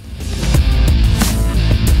Shambhala.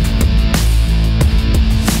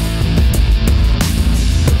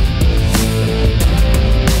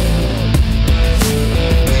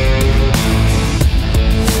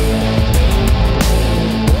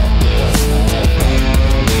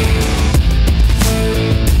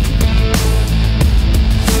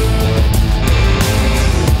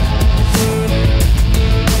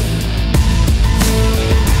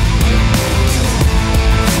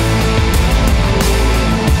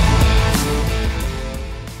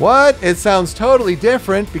 What? It sounds totally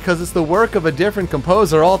different because it's the work of a different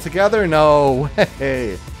composer altogether? No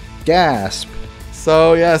way. Gasp.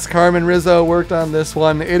 So yes, Carmen Rizzo worked on this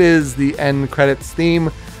one. It is the end credits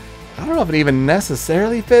theme. I don't know if it even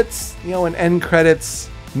necessarily fits, an end credits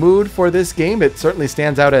mood for this game. It certainly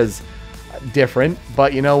stands out as different,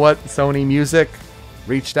 but you know what? Sony Music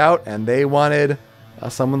reached out and they wanted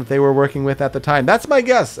someone that they were working with at the time. That's my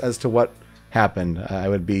guess as to what happened. I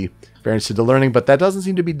would be very interested in learning, but that doesn't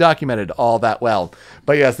seem to be documented all that well.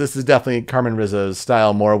 But yes, this is definitely Carmen Rizzo's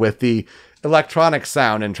style, more with the electronic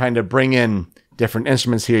sound and trying to bring in different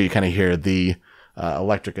instruments here. You kind of hear the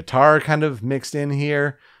electric guitar kind of mixed in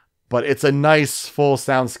here, but it's a nice full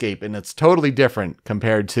soundscape and it's totally different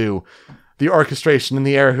compared to the orchestration and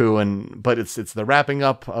the erhu, but it's the wrapping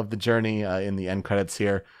up of the journey in the end credits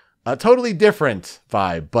here. A totally different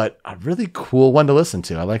vibe, but a really cool one to listen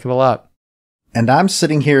to. I like it a lot. And I'm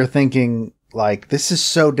sitting here thinking, like, this is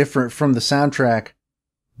so different from the soundtrack.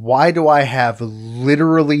 Why do I have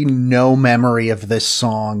literally no memory of this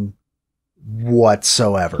song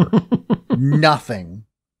whatsoever? Nothing.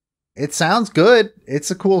 It sounds good. It's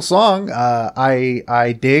a cool song.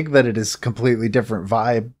 I dig that it is completely different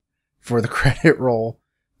vibe for the credit roll.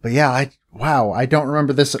 But yeah, I don't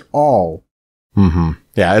remember this at all. Mm-hmm.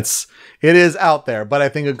 Yeah, it is out there, but I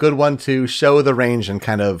think a good one to show the range and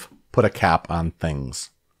kind of put a cap on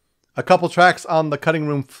things. A couple tracks on the cutting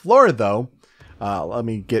room floor, though. Let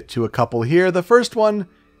me get to a couple here. The first one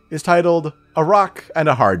is titled A Rock and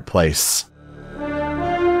a Hard Place.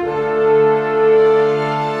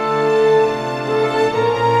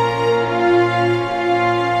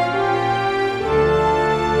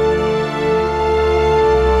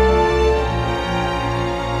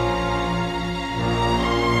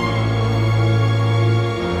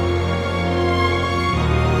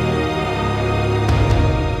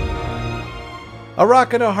 A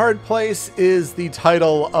Rock and a Hard Place is the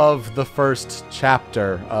title of the first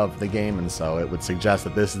chapter of the game, and so it would suggest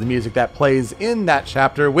that this is the music that plays in that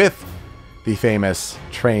chapter with the famous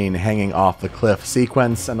train hanging off the cliff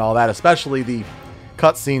sequence and all that, especially the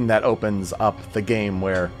cutscene that opens up the game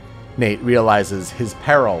where Nate realizes his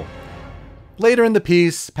peril. Later in the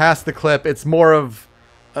piece, past the clip, it's more of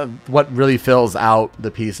what really fills out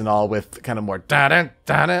the piece and all with kind of more da-da,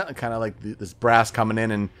 da-da, kind of like this brass coming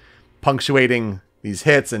in and punctuating these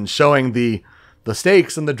hits and showing the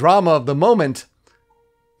stakes and the drama of the moment.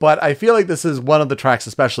 But I feel like this is one of the tracks,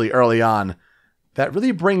 especially early on, that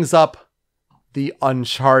really brings up the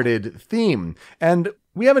Uncharted theme. And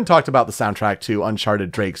we haven't talked about the soundtrack to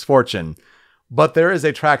Uncharted Drake's Fortune, but there is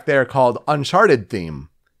a track there called Uncharted Theme.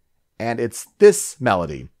 And it's this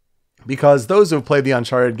melody. Because those who have played the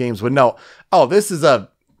Uncharted games would know, oh, this is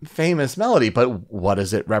a famous melody, but what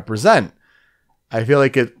does it represent? I feel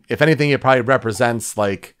like if anything, it probably represents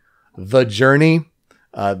like the journey,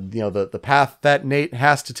 the path that Nate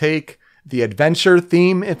has to take, the adventure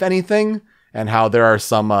theme, if anything, and how there are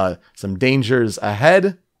some dangers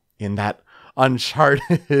ahead in that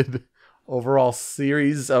Uncharted overall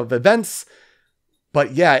series of events.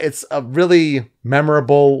 But yeah, it's a really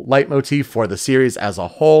memorable leitmotif for the series as a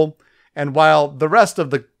whole. And while the rest of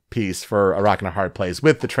the piece for A Rock and a Hard Place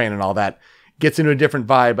with the train and all that gets into a different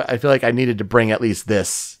vibe, I feel like I needed to bring at least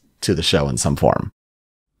this to the show in some form.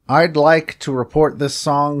 I'd like to report this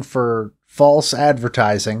song for false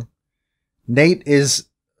advertising. Nate is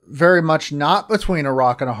very much not between a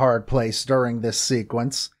rock and a hard place during this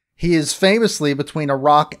sequence. He is famously between a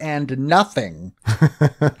rock and nothing.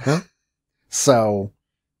 So,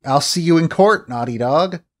 I'll see you in court, Naughty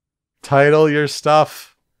Dog. Title your stuff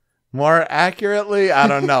more accurately? I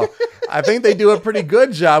don't know. I think they do a pretty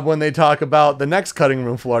good job when they talk about the next cutting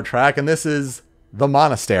room floor track, and this is The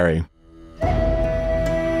Monastery.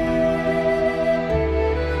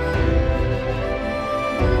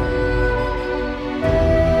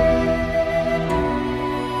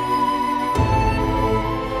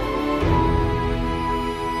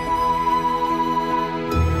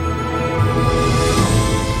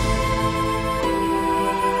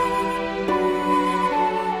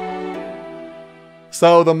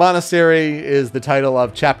 So The Monastery is the title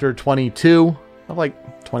of chapter 22 of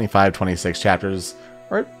like 25, 26 chapters,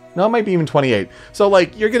 or no, it might be even 28. So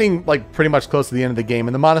like you're getting like pretty much close to the end of the game,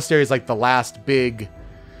 and the monastery is like the last big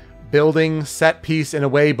building set piece in a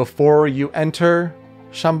way before you enter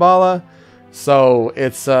Shambhala. So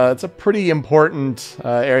it's a pretty important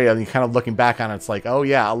area. And you kind of looking back on it, it's like, oh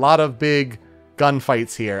yeah, a lot of big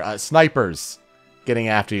gunfights here, snipers getting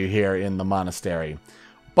after you here in the monastery.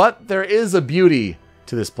 But there is a beauty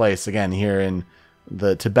to this place, again, here in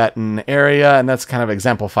the Tibetan area, and that's kind of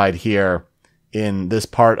exemplified here in this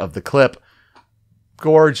part of the clip.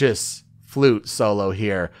 gorgeous flute solo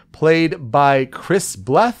here, played by Chris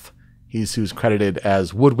Bleth. Who's credited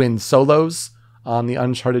as woodwind solos on the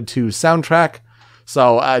Uncharted 2 soundtrack.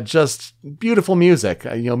 So just beautiful music,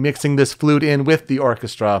 mixing this flute in with the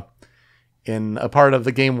orchestra in a part of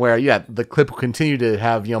the game where, the clip will continue to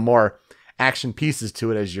have, more action pieces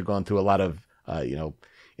to it as you're going through a lot of,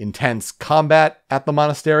 intense combat at the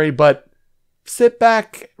monastery, but sit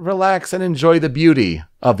back, relax, and enjoy the beauty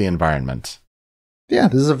of the environment. Yeah,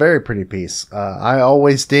 this is a very pretty piece. I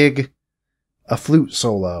always dig a flute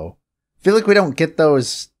solo. I feel like we don't get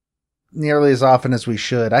those nearly as often as we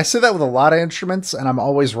should. I say that with a lot of instruments, and I'm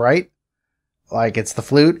always right. Like, it's the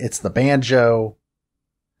flute, it's the banjo.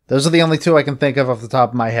 Those are the only two I can think of off the top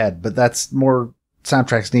of my head, but that's more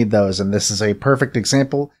soundtracks need those, and this is a perfect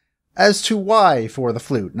example as to why for the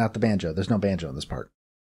flute, not the banjo. There's no banjo in this part.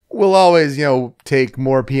 We'll always, take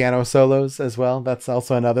more piano solos as well. That's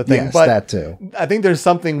also another thing. Yes, but that too. I think there's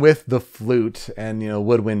something with the flute and,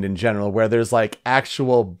 woodwind in general, where there's like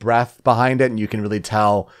actual breath behind it, and you can really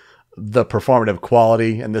tell the performative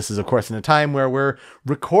quality. And this is, of course, in a time where we're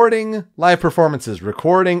recording live performances,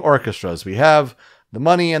 recording orchestras. We have the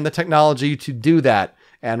money and the technology to do that.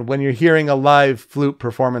 And when you're hearing a live flute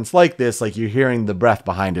performance like this, like you're hearing the breath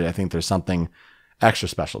behind it, I think there's something extra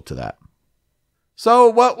special to that. So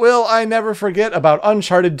what will I never forget about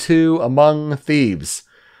Uncharted 2 Among Thieves?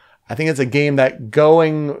 I think it's a game that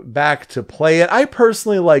going back to play it, I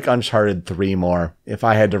personally like Uncharted 3 more if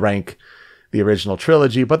I had to rank the original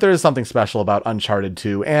trilogy, but there is something special about Uncharted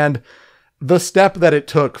 2 and the step that it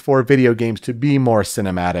took for video games to be more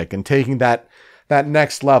cinematic and taking that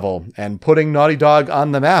next level and putting Naughty Dog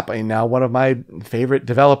on the map. Now one of my favorite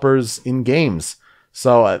developers in games.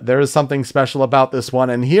 So there is something special about this one,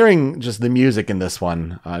 and hearing just the music in this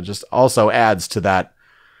one just also adds to that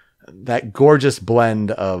gorgeous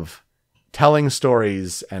blend of telling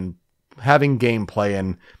stories and having gameplay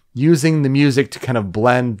and using the music to kind of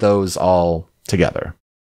blend those all together.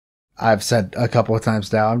 I've said a couple of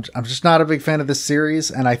times now, I'm just not a big fan of this series,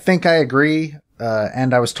 and I think I agree.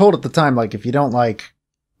 And I was told at the time, like, if you don't like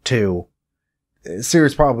 2, the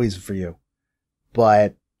series probably isn't for you.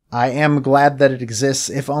 But I am glad that it exists,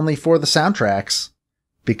 if only for the soundtracks,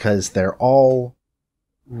 because they're all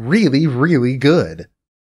really, really good.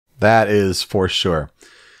 That is for sure.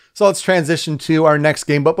 So let's transition to our next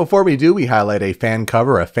game. But before we do, we highlight a fan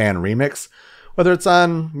cover, a fan remix. Whether it's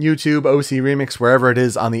on YouTube, OC Remix, wherever it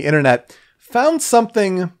is on the internet, found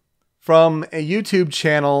something from a YouTube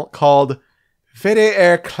channel called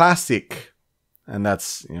WDR Klassik. And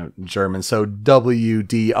that's, German. So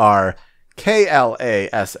WDR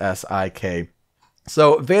Klassik.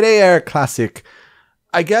 So WDR Klassik,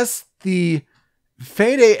 I guess the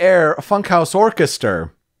WDR Funkhaus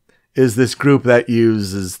Orchester is this group that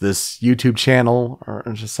uses this YouTube channel or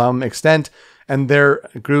to some extent, and they're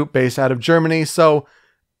a group based out of Germany. So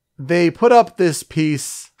they put up this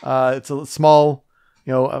piece. It's a small,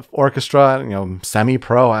 orchestra,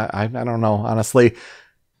 semi-pro. I don't know, honestly.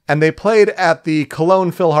 And they played at the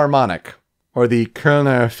Cologne Philharmonic, or the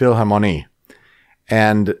Kölner Philharmonie.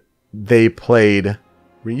 And they played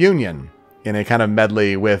Reunion in a kind of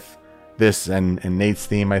medley with this and Nate's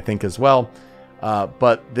theme, I think, as well.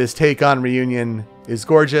 But this take on Reunion is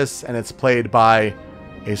gorgeous, and it's played by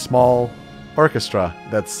a small orchestra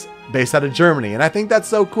that's based out of Germany. And I think that's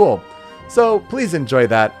so cool. So please enjoy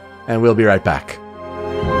that, and we'll be right back.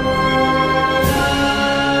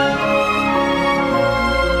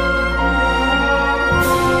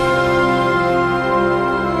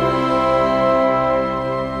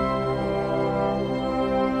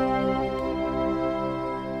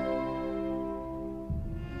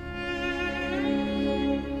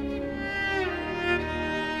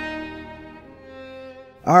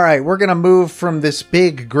 All right, we're going to move from this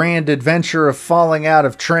big, grand adventure of falling out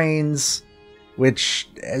of trains, which,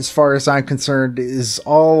 as far as I'm concerned, is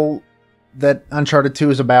all that Uncharted 2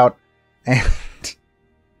 is about, and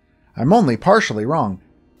I'm only partially wrong.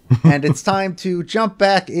 And it's time to jump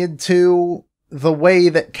back into the way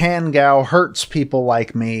that Kangao hurts people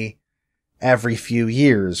like me every few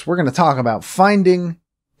years. We're going to talk about Finding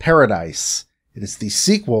Paradise. It is the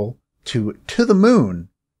sequel to the Moon.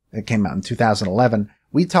 It came out in 2011.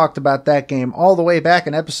 We talked about that game all the way back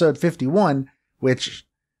in episode 51, which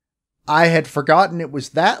I had forgotten it was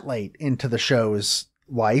that late into the show's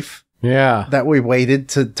life. Yeah. That we waited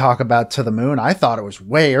to talk about To the Moon. I thought it was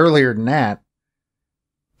way earlier than that.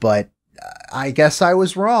 But I guess I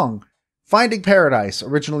was wrong. Finding Paradise,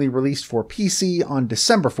 originally released for PC on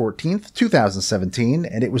December 14th, 2017,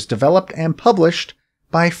 and it was developed and published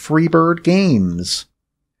by Freebird Games.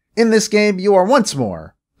 In this game, you are once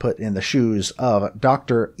more put in the shoes of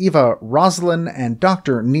Dr. Eva Roslin and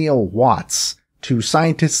Dr. Neil Watts, two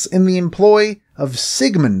scientists in the employ of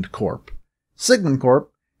Sigmund Corp. Sigmund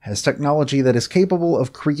Corp has technology that is capable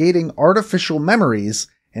of creating artificial memories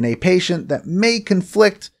in a patient that may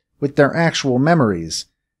conflict with their actual memories.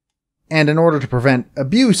 And in order to prevent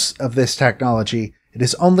abuse of this technology, it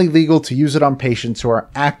is only legal to use it on patients who are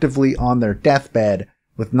actively on their deathbed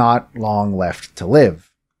with not long left to live.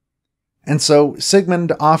 And so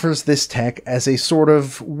Sigmund offers this tech as a sort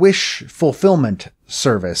of wish fulfillment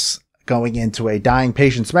service, going into a dying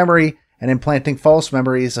patient's memory and implanting false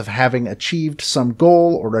memories of having achieved some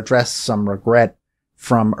goal or addressed some regret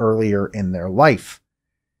from earlier in their life.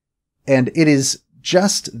 And it is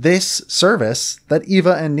just this service that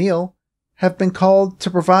Eva and Neil have been called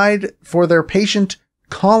to provide for their patient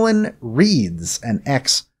Colin Reeds, an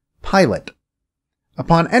ex-pilot.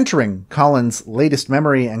 Upon entering Colin's latest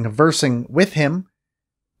memory and conversing with him,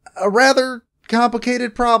 a rather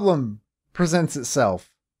complicated problem presents itself.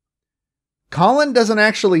 Colin doesn't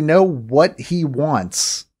actually know what he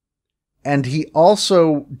wants, and he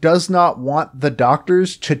also does not want the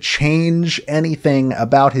doctors to change anything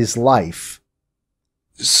about his life.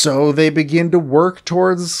 So they begin to work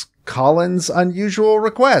towards Colin's unusual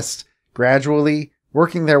request, gradually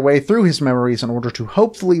working their way through his memories in order to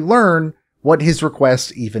hopefully learn what his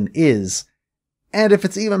request even is, and if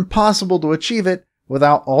it's even possible to achieve it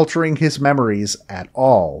without altering his memories at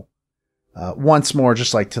all. Once more,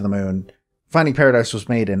 just like To the Moon, Finding Paradise was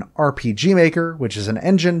made in RPG Maker, which is an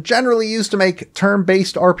engine generally used to make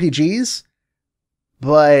turn-based RPGs,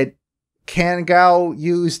 but Kangao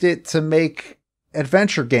used it to make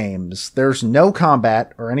adventure games. There's no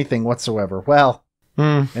combat or anything whatsoever. Well,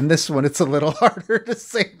 in this one, it's a little harder to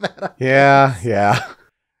say that. Yeah.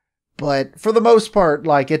 But for the most part,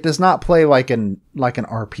 it does not play like an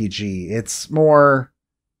RPG. It's more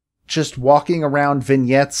just walking around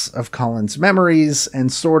vignettes of Colin's memories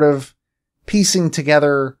and sort of piecing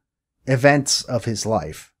together events of his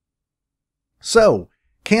life. So,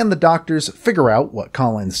 can the doctors figure out what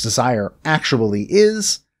Colin's desire actually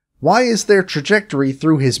is? Why is their trajectory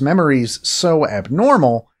through his memories so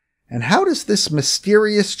abnormal? And how does this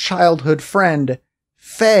mysterious childhood friend,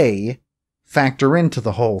 Faye, factor into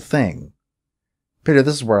the whole thing? Peter,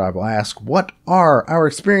 this is where I will ask, what are our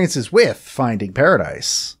experiences with Finding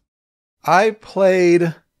Paradise? I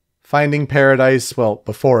played Finding Paradise,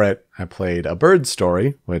 before it, I played A Bird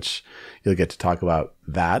Story, which you'll get to talk about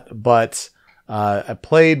that, but I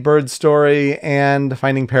played Bird Story and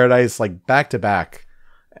Finding Paradise back to back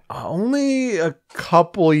only a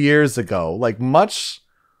couple years ago, much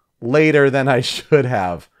later than I should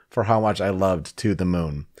have for how much I loved To the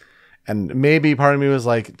Moon. And maybe part of me was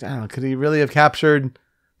like, could he really have captured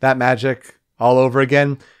that magic all over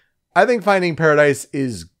again? I think Finding Paradise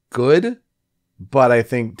is good, but I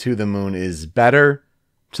think To the Moon is better,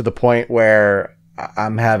 to the point where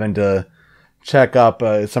I'm having to check up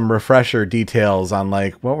some refresher details on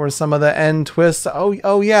what were some of the end twists.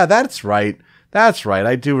 Oh yeah, that's right.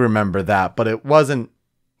 I do remember that, but it wasn't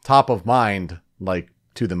top of mind like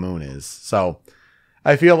To the Moon is. So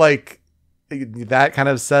I feel like that kind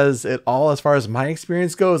of says it all as far as my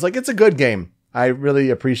experience goes. It's a good game. I really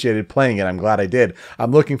appreciated playing it. I'm glad I did.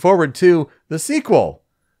 I'm looking forward to the sequel,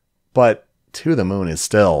 but To the Moon is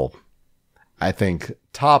still, I think,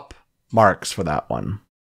 top marks for that one.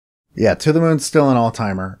 Yeah, To the Moon's still an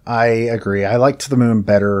all-timer. I agree. I like To the Moon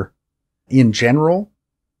better in general,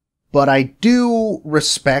 but I do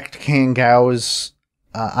respect Kangao's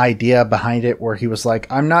idea behind it, where he was like,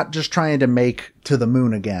 I'm not just trying to make To the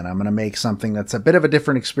Moon again. I'm going to make something that's a bit of a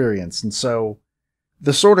different experience. And so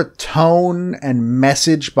the sort of tone and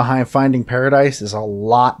message behind Finding Paradise is a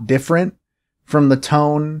lot different from the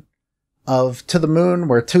tone of To the Moon,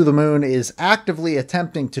 where To the Moon is actively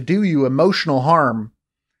attempting to do you emotional harm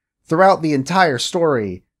throughout the entire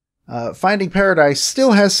story. Finding Paradise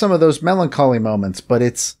still has some of those melancholy moments, but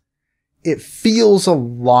it feels a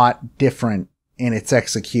lot different in its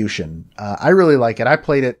execution. I really like it. I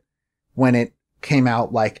played it when it came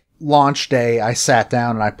out, launch day. I sat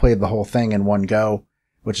down and I played the whole thing in one go,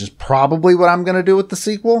 which is probably what I'm going to do with the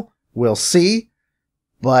sequel. We'll see.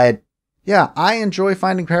 But yeah, I enjoy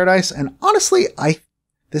Finding Paradise, and honestly,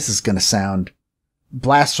 this is going to sound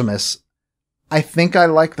blasphemous. I think I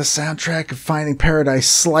like the soundtrack of Finding Paradise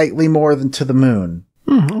slightly more than To the Moon.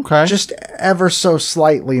 Okay. Just ever so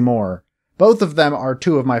slightly more. Both of them are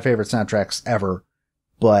two of my favorite soundtracks ever,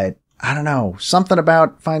 but I don't know, something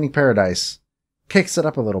about Finding Paradise kicks it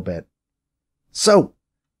up a little bit. So,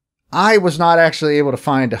 I was not actually able to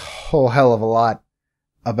find a whole hell of a lot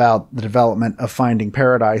about the development of Finding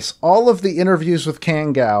Paradise, all of the interviews with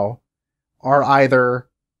Kangao are either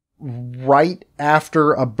right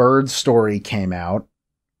after A Bird Story came out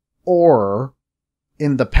or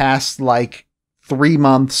in the past, 3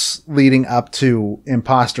 months leading up to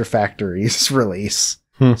Imposter Factory's release.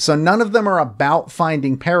 So none of them are about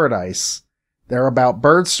Finding Paradise. They're about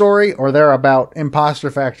Bird Story or they're about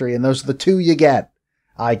Imposter Factory, and those are the two you get,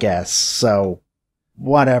 I guess. So,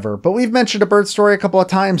 whatever. But we've mentioned A Bird Story a couple of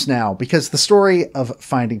times now, because the story of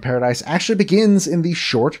Finding Paradise actually begins in the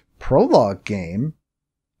short prologue game,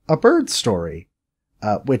 A Bird Story,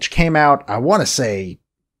 which came out, I want to say,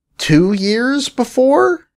 2 years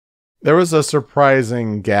before? There was a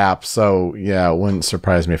surprising gap, so yeah, it wouldn't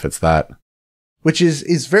surprise me if it's that. Which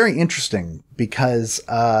is very interesting, because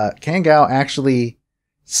Kangao actually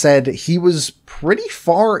said he was pretty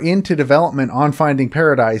far into development on Finding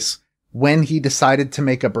Paradise when he decided to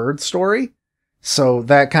make A Bird Story. So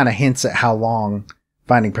that kind of hints at how long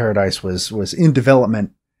Finding Paradise was in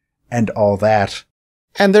development and all that.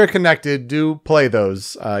 And they're connected. Do play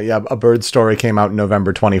those. A Bird Story came out in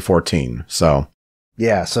November 2014, so...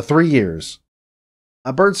 Yeah, so 3 years.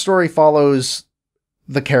 A Bird Story follows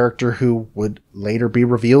the character who would later be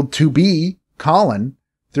revealed to be Colin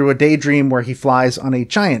through a daydream where he flies on a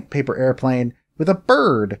giant paper airplane with a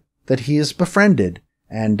bird that he has befriended.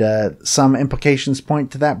 And some implications point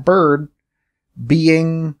to that bird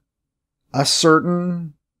being a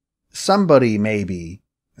certain somebody, maybe.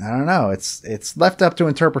 I don't know. It's left up to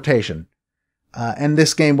interpretation. And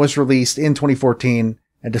this game was released in 2014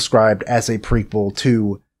 and described as a prequel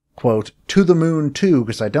to, quote, To the Moon 2,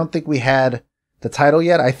 because I don't think we had the title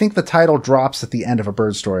yet. I think the title drops at the end of A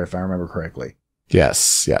Bird Story, if I remember correctly.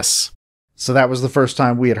 Yes. So that was the first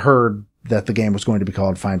time we had heard that the game was going to be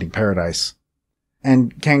called Finding Paradise.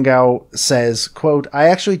 And Kangao says, quote, I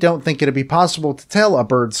actually don't think it'd be possible to tell A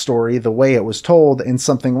Bird Story the way it was told in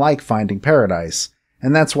something like Finding Paradise,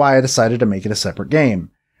 and that's why I decided to make it a separate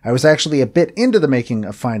game. I was actually a bit into the making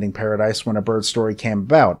of Finding Paradise when A Bird Story came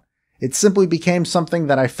about. It simply became something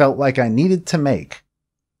that I felt like I needed to make.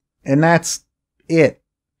 And that's it.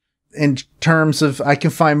 In terms of, I can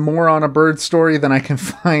find more on A Bird Story than I can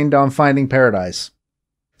find on Finding Paradise.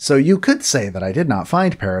 So you could say that I did not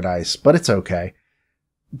find Paradise, but it's okay.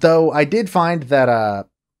 Though I did find that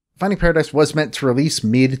Finding Paradise was meant to release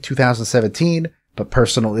mid-2017, but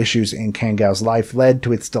personal issues in Kangao's life led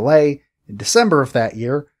to its delay in December of that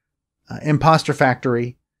year. Imposter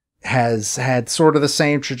Factory has had sort of the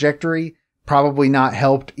same trajectory, probably not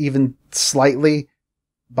helped even slightly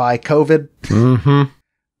by COVID. Mm-hmm.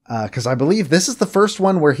 Because I believe this is the first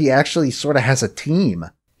one where he actually sort of has a team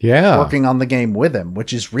working on the game with him,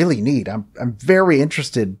 which is really neat. I'm very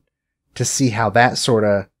interested to see how that sort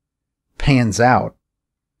of pans out.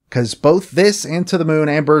 Because both this and To the Moon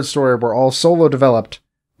and Bird Story were all solo developed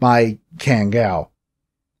by Kangao.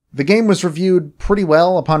 The game was reviewed pretty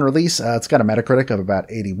well upon release. It's got a Metacritic of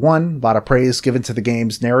about 81. A lot of praise given to the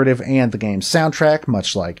game's narrative and the game's soundtrack,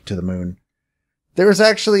 much like To the Moon. There was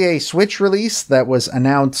actually a Switch release that was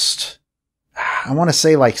announced, I want to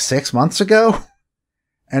say 6 months ago.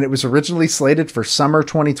 And it was originally slated for summer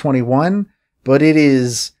 2021, but it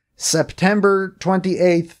is September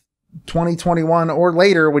 28th, 2021 or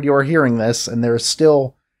later when you're hearing this, and there's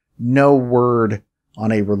still no word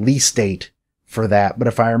on a release date for that. But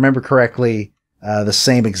if I remember correctly, the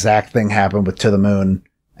same exact thing happened with To the Moon,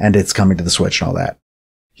 and it's coming to the Switch and all that.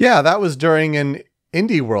 Yeah, that was during an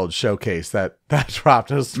Indie World showcase that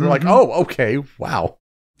dropped. Us like, oh, okay, wow.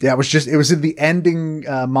 Yeah, it was in the ending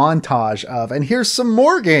montage of, and here's some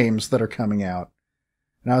more games that are coming out.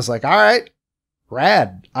 And I was like, all right,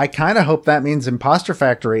 rad. I kind of hope that means Imposter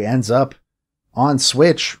Factory ends up on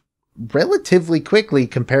Switch relatively quickly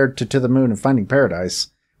compared to the Moon and Finding Paradise,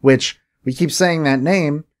 which we keep saying that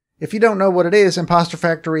name. If you don't know what it is, Imposter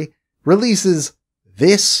Factory releases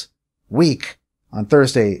this week on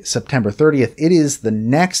Thursday, September 30th. It is the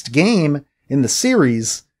next game in the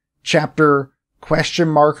series, chapter ?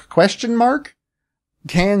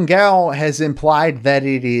 Kangao has implied that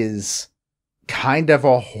it is kind of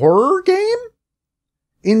a horror game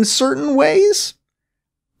in certain ways.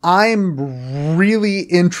 I'm really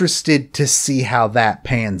interested to see how that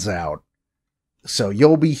pans out. So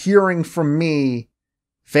you'll be hearing from me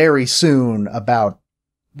very soon about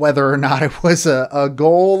whether or not it was a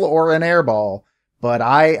goal or an airball. But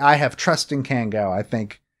I have trust in Kangao. I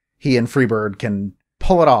think he and Freebird can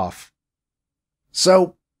pull it off.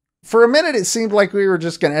 So for a minute, it seemed like we were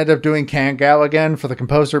just going to end up doing Kangao again for the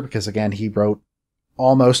composer, because again, he wrote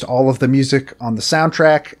almost all of the music on the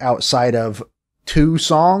soundtrack outside of 2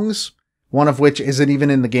 songs, one of which isn't even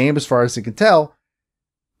in the game as far as you can tell.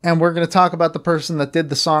 And we're going to talk about the person that did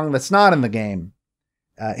the song that's not in the game.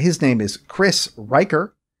 His name is Chris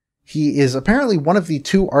Ryker. He is apparently one of the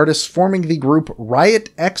 2 artists forming the group Riot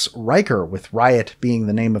X Ryker, with Riot being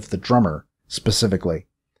the name of the drummer specifically.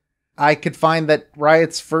 I could find that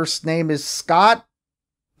Riot's first name is Scott,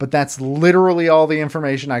 but that's literally all the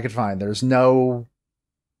information I could find. There's nothing.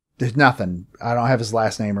 I don't have his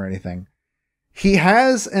last name or anything. He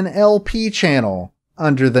has an LP channel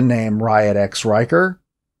under the name Riot X Ryker,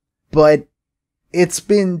 but it's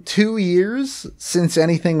been 2 years since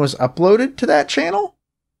anything was uploaded to that channel.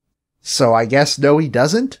 So I guess no, he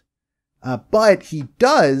doesn't. But he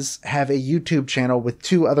does have a YouTube channel with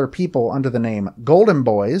 2 other people under the name Golden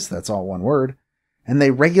Boys, that's all one word, and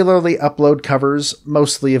they regularly upload covers,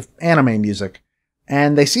 mostly of anime music.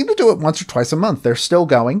 And they seem to do it once or twice a month. They're still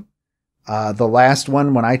going. The last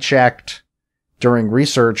one, when I checked during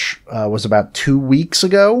research, was about 2 weeks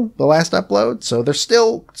ago, the last upload. So they're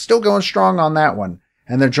still going strong on that one.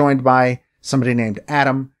 And they're joined by somebody named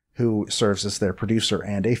Adam, who serves as their producer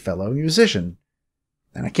and a fellow musician.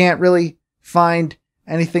 And I can't really find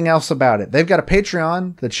anything else about it. They've got a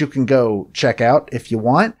Patreon that you can go check out if you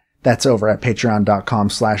want. That's over at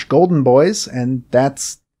patreon.com/goldenboys. And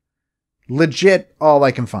that's legit all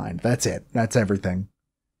I can find. That's it. That's everything.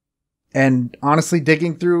 And honestly,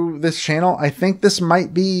 digging through this channel, I think this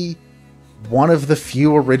might be one of the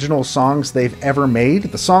few original songs they've ever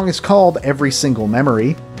made. The song is called Every Single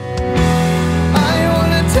Memory. I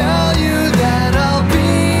wanna tell you that I'll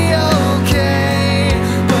be okay,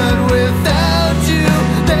 but without you,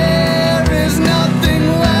 there is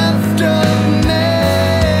nothing left of me.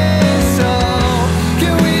 So,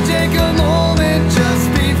 can we take a moment just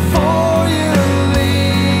before you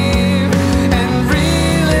leave and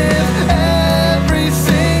relive every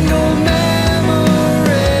single memory?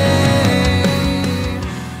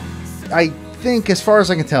 I think, as far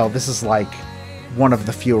as I can tell, this is like one of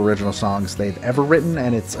the few original songs they've ever written,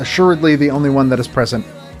 and it's assuredly the only one that is present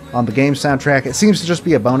on the game soundtrack. It seems to just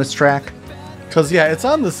be a bonus track. Because, yeah, it's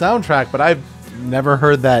on the soundtrack, but I've never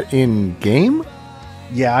heard that in game.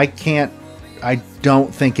 Yeah, I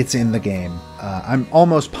don't think it's in the game. I'm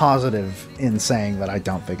almost positive in saying that I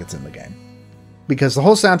don't think it's in the game. Because the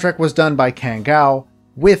whole soundtrack was done by Kangao,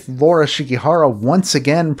 with Laura Shikihara once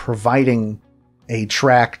again providing a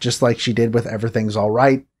track just like she did with Everything's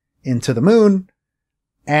Alright, Into the Moon.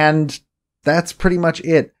 And that's pretty much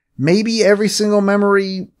it. Maybe Every Single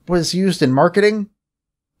Memory was used in marketing.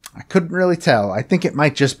 I couldn't really tell. I think it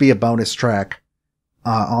might just be a bonus track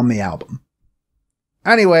on the album.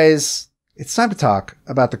 Anyways, it's time to talk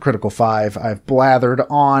about the Critical 5. I've blathered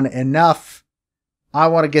on enough. I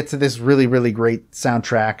want to get to this really, really great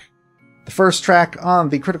soundtrack. The first track on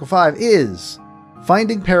the Critical 5 is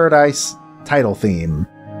Finding Paradise title theme.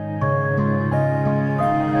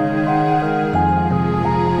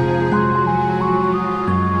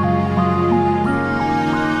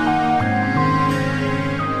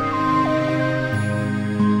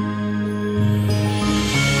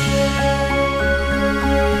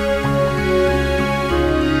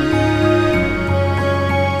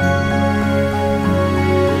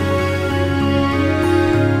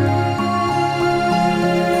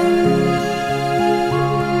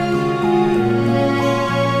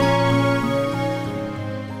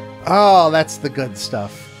 Oh, that's the good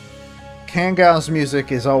stuff. Kangao's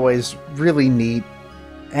music is always really neat,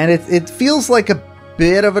 and it feels like a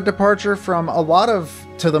bit of a departure from a lot of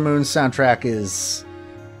To the Moon's soundtrack is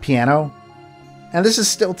piano. And this is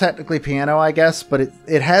still technically piano, I guess, but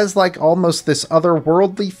it has like almost this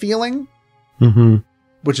otherworldly feeling. Mm-hmm.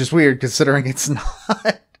 Which is weird considering it's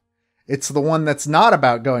not. It's the one that's not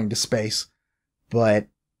about going to space. But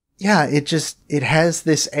yeah, it has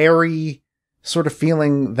this airy sort of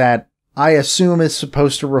feeling that I assume is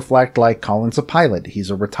supposed to reflect like Colin's a pilot.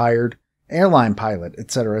 He's a retired airline pilot,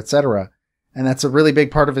 etc., etc. And that's a really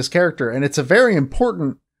big part of his character. And it's a very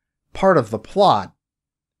important part of the plot.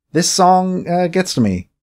 This song gets to me.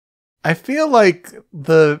 I feel like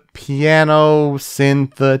the piano,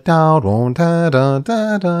 synth, the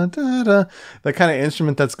the kind of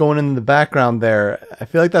instrument that's going in the background there, I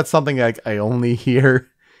feel like that's something I only hear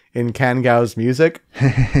in Kangao's music.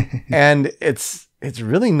 And it's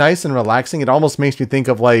really nice and relaxing. It almost makes me think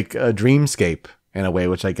of like a dreamscape in a way,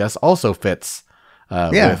 which I guess also fits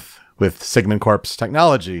with Sigmund Corp's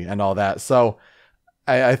technology and all that. So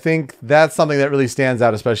I think that's something that really stands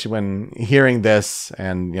out, especially when hearing this.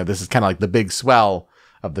 And, you know, this is kind of like the big swell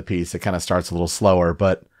of the piece. It kind of starts a little slower,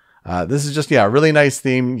 but this is just, a really nice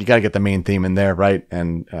theme. You got to get the main theme in there, right?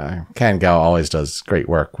 And Kangao always does great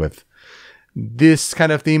work with this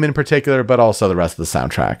kind of theme in particular, but also the rest of the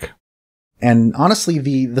soundtrack. And honestly,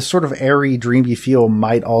 the sort of airy, dreamy feel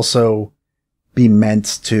might also be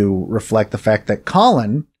meant to reflect the fact that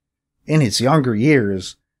Colin, in his younger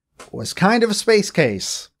years, was kind of a space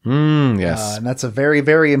case. Yes. And that's a very,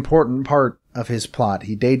 very important part of his plot.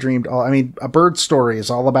 He daydreamed A Bird Story is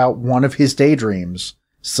all about one of his daydreams.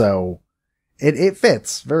 So it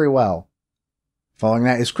fits very well. Following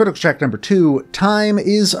that is Critical Check number 2, Time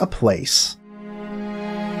is a Place.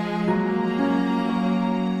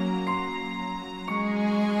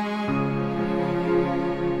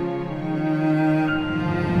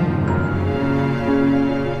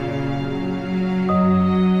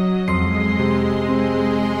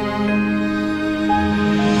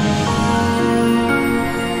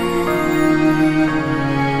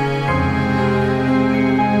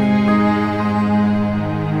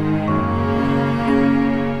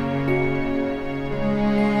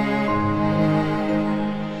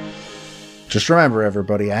 Just remember,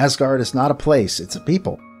 everybody, Asgard is not a place, it's a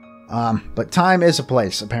people. But time is a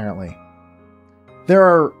place, apparently. There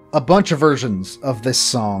are a bunch of versions of this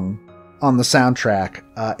song on the soundtrack.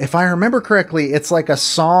 If I remember correctly, it's like a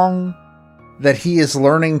song that he is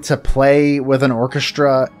learning to play with an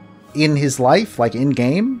orchestra in his life, like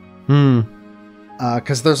in-game.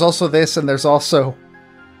 Because there's also this, and there's also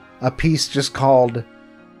a piece just called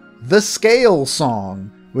The Scale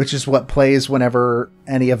Song, which is what plays whenever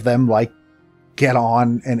any of them, like, get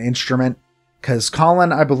on an instrument. Because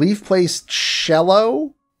Colin, I believe, plays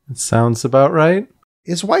cello. It sounds about right.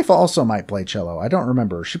 His wife also might play cello. I don't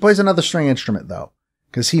remember. She plays another string instrument, though,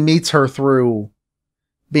 because he meets her through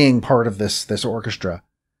being part of this orchestra.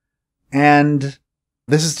 And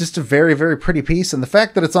this is just a very, very pretty piece. And the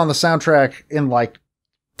fact that it's on the soundtrack in like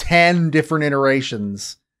 10 different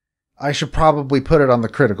iterations, I should probably put it on the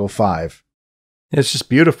critical 5. It's just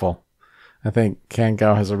beautiful. I think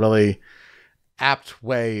Kangao has a really apt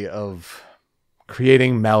way of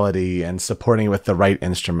creating melody and supporting with the right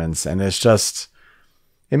instruments. And it's just,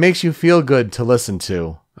 it makes you feel good to listen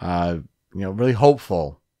to, really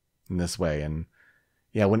hopeful in this way. And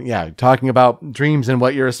talking about dreams and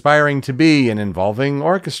what you're aspiring to be and involving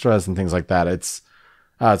orchestras and things like that. It's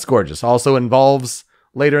gorgeous. Also involves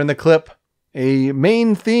later in the clip a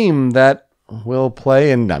main theme that we'll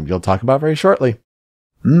play and you'll talk about very shortly.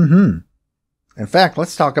 In fact,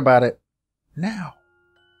 let's talk about it now.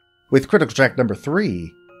 With Critical Check number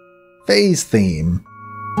 3, Phase Theme.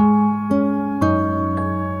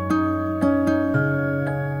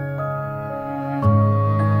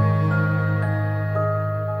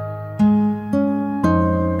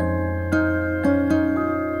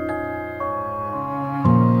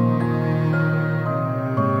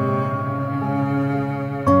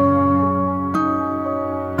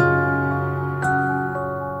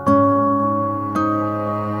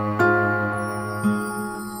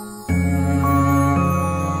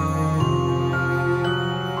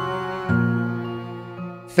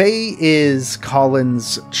 Faye is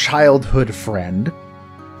Colin's childhood friend,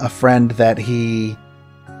 a friend that he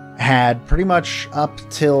had pretty much up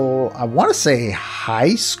till, I want to say,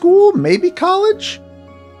 high school, maybe college?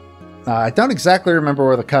 I don't exactly remember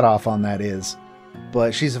where the cutoff on that is,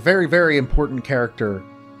 but she's a very, very important character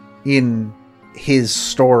in his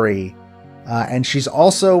story, and she's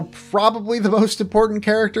also probably the most important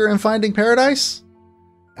character in Finding Paradise.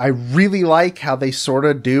 I really like how they sort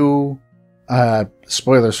of do...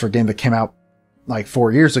 spoilers for a game that came out like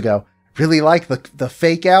 4 years ago. Really like the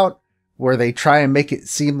fake out where they try and make it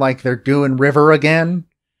seem like they're doing River again.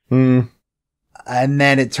 And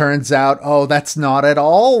then it turns out, oh, that's not at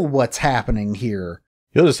all what's happening here.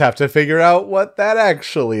 You'll just have to figure out what that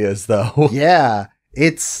actually is, though. Yeah,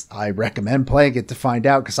 I recommend playing it to find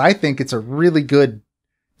out, because I think it's a really good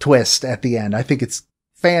twist at the end. I think it's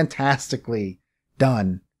fantastically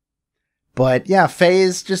done. But yeah, Faye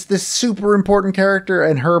is just this super important character,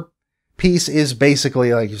 and her piece is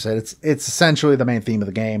basically, like you said, it's essentially the main theme of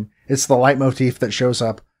the game. It's the leitmotif that shows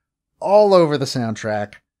up all over the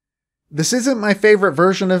soundtrack. This isn't my favorite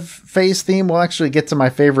version of Faye's theme. We'll actually get to my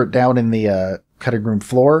favorite down in the cutting room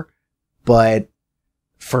floor. But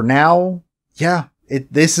for now, yeah,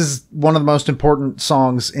 this is one of the most important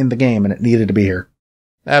songs in the game, and it needed to be here.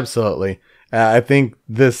 Absolutely. I think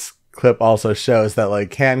this clip also shows that like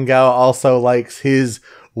Kangao also likes his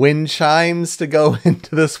wind chimes to go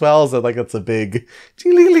into the swells. Like it's a big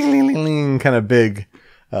kind of big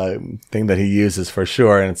thing that he uses for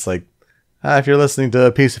sure. And it's like, if you're listening to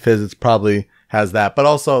a piece of his, it probably has that. But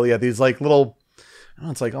also, yeah, these like little, I don't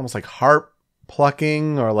know, it's like almost like harp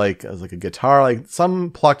plucking or like as like a guitar, like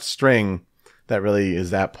some plucked string that really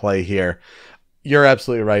is at play here. You're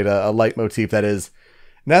absolutely right. A leitmotif that is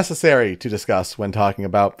necessary to discuss when talking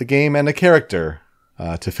about the game and a character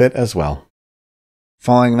to fit as well.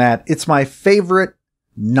 Following that, it's my favorite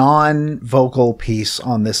non-vocal piece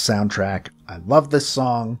on this soundtrack. I love this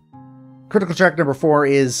song. Critical track number 4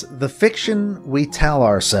 is The Fiction We Tell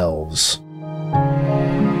Ourselves.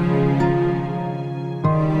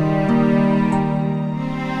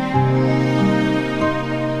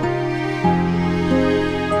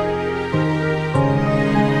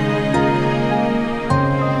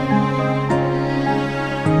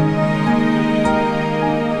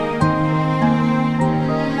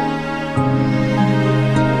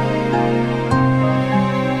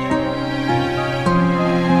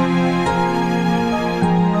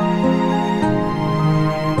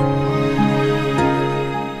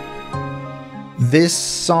 This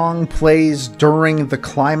song plays during the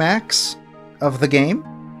climax of the game,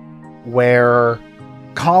 where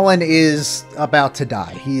Colin is about to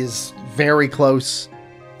die. He is very close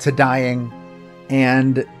to dying,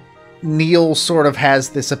 and Neil sort of has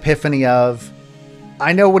this epiphany of,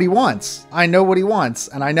 I know what he wants. I know what he wants,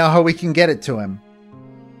 and I know how we can get it to him.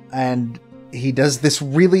 And he does this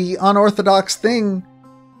really unorthodox thing.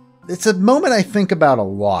 It's a moment I think about a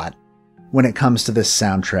lot when it comes to this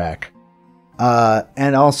soundtrack.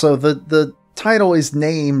 And also the title is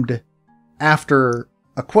named after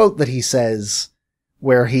a quote that he says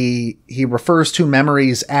where he refers to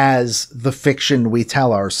memories as the fiction we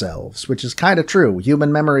tell ourselves, which is kind of true.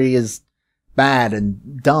 Human memory is bad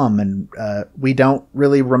and dumb, and we don't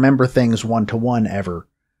really remember things one-to-one ever.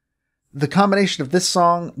 The combination of this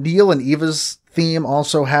song, Neil and Eva's theme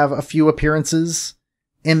also have a few appearances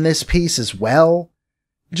in this piece as well.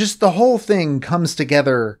 Just the whole thing comes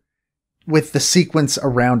together with the sequence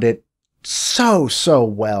around it so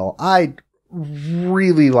well. I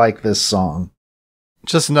really like this song.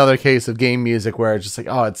 Just another case of game music where it's just like,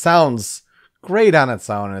 oh, it sounds great on its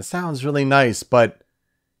own and it sounds really nice, but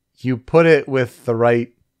you put it with the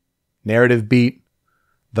right narrative beat,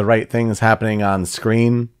 the right things happening on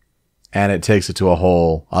screen, and it takes it to a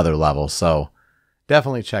whole other level. So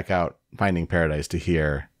definitely check out Finding Paradise to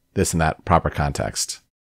hear this in that proper context.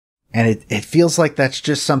 And it feels like that's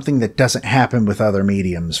just something that doesn't happen with other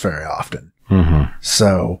mediums very often. Mm-hmm.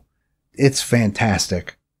 So it's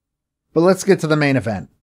fantastic. But let's get to the main event.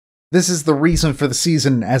 This is the reason for the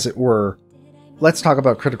season, as it were. Let's talk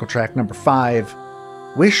about critical track number 5,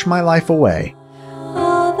 Wish My Life Away.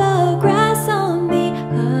 All the grass on the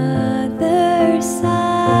other side,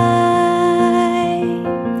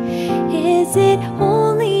 is it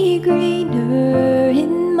only greener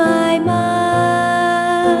in my mind?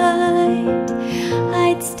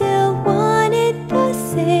 I'd still want it the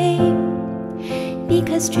same,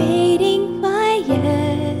 because trading my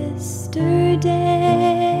yesterday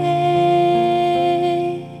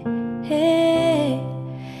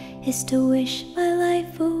is to wish my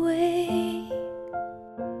life away.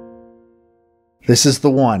 This is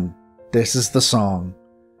the one. This is the song.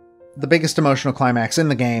 The biggest emotional climax in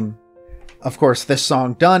the game. Of course, this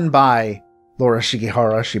song done by Laura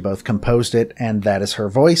Shigihara. She both composed it, and that is her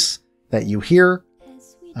voice that you hear.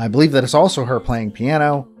 I believe that is also her playing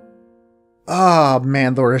piano. Oh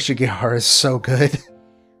man, Laura Shigihara is so good.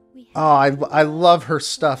 Oh, I love her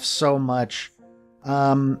stuff so much.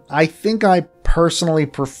 I think I personally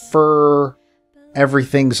prefer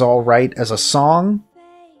Everything's Alright as a song,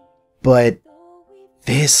 but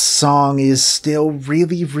this song is still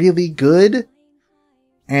really, really good.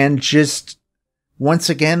 And just, once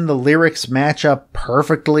again, the lyrics match up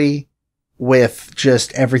perfectly with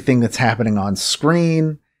just everything that's happening on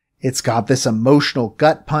screen. It's got this emotional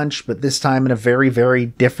gut punch, but this time in a very, very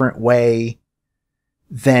different way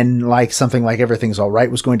than like something like Everything's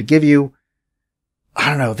Alright was going to give you. I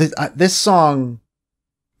don't know. This song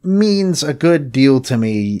means a good deal to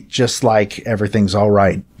me, just like Everything's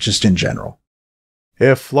Alright, just in general.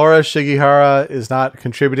 If Laura Shigihara is not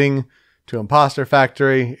contributing to Imposter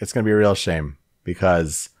Factory, it's going to be a real shame,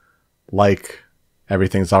 because like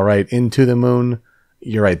Everything's Alright, Into the Moon,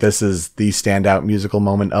 you're right, this is the standout musical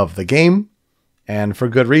moment of the game, and for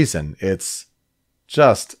good reason. It's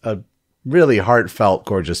just a really heartfelt,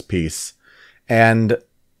 gorgeous piece. And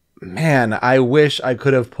man, I wish I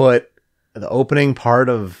could have put the opening part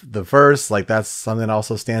of the verse, like that's something that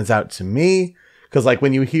also stands out to me. Because like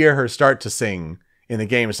when you hear her start to sing in the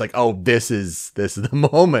game, it's like, oh, this is the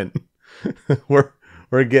moment.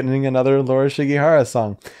 we're getting another Laura Shigihara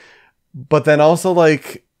song. But then also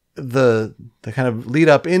like the kind of lead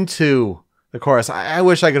up into the chorus, I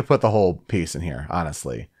wish I could put the whole piece in here,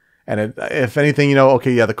 honestly. And if anything,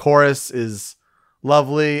 okay, yeah, the chorus is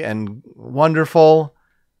lovely and wonderful,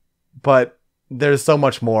 but there's so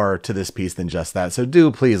much more to this piece than just that. So do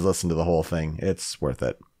please listen to the whole thing. It's worth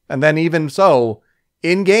it. And then even so,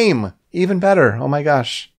 in game, even better. Oh my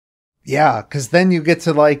gosh. Yeah, because then you get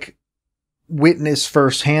to like witness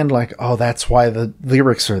firsthand, like, oh, that's why the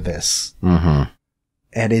lyrics are this. Mm-hmm.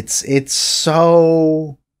 And it's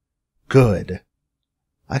so good.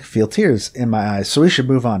 I can feel tears in my eyes, so we should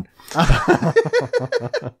move on.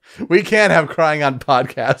 We can't have crying on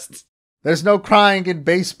podcasts. There's no crying in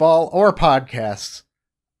baseball or podcasts.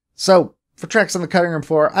 So, for tracks on the cutting room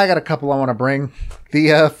floor, I got a couple I want to bring.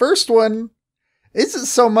 The first one isn't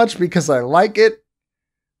so much because I like it.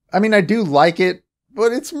 I mean, I do like it,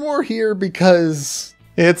 but it's more here because...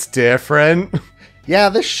 it's different. Yeah,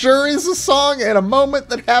 this sure is a song and a moment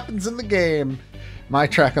that happens in the game. My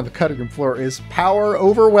track on the cutting room floor is Power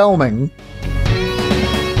Overwhelming.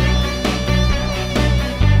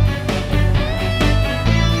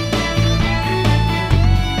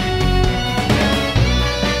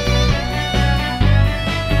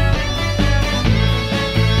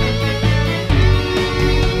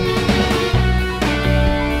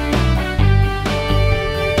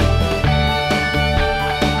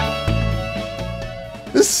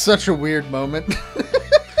 This is such a weird moment.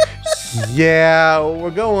 Yeah,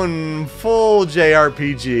 we're going full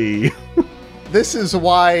JRPG. This is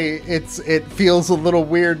why it feels a little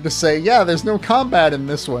weird to say, yeah, there's no combat in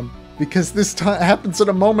this one. Because this happens at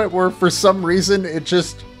a moment where for some reason it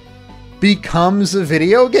just becomes a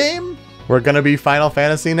video game. We're gonna be Final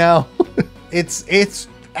Fantasy now. It's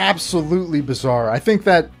absolutely bizarre. I think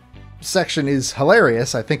that section is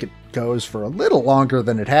hilarious. I think it goes for a little longer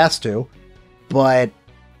than it has to. But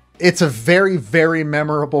it's a very, very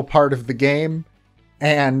memorable part of the game.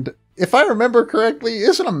 And if I remember correctly,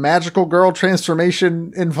 isn't a magical girl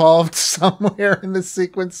transformation involved somewhere in this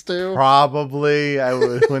sequence too? Probably.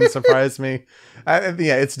 Wouldn't surprise me.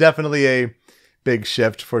 Yeah, it's definitely a big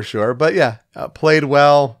shift for sure. But yeah, played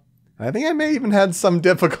well. I think I may even had some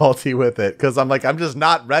difficulty with it because I'm just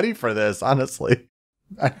not ready for this, honestly.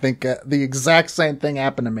 I think the exact same thing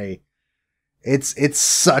happened to me. It's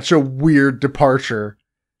such a weird departure,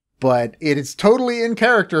 but it is totally in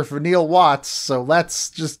character for Neil Watts, so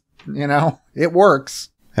let's just, it works.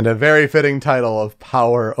 And a very fitting title of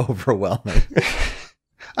Power Overwhelming.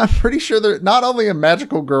 I'm pretty sure that not only a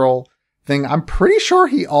magical girl thing, I'm pretty sure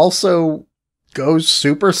he also goes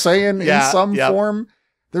Super Saiyan in some form.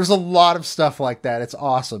 There's a lot of stuff like that. It's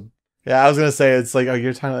awesome. Yeah, I was going to say, it's like, oh,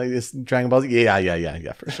 you're talking like this Dragon Ball Z?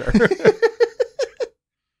 Yeah, for sure.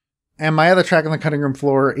 And my other track on the cutting room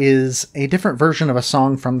floor is a different version of a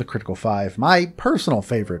song from the Critical 5. My personal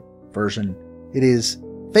favorite version. It is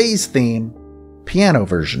Phase Theme, piano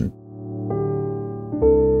version.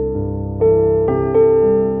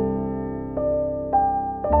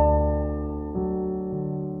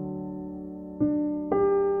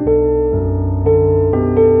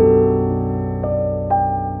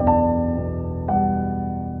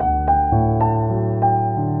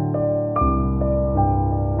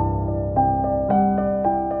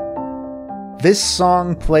 This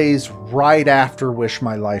song plays right after Wish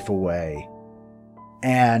My Life Away.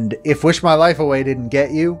 And if Wish My Life Away didn't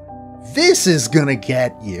get you, this is gonna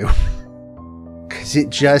get you. Because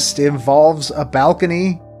it just involves a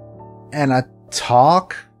balcony and a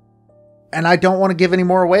talk. And I don't want to give any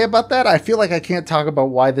more away about that. I feel like I can't talk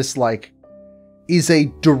about why this, is a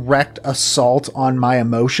direct assault on my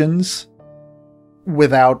emotions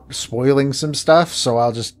without spoiling some stuff. So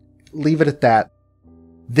I'll just leave it at that.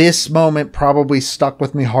 This moment probably stuck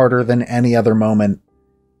with me harder than any other moment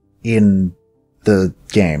in the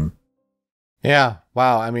game. Yeah.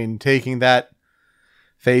 Wow. I mean, taking that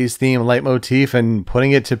phase theme leitmotif and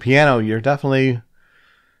putting it to piano, you're definitely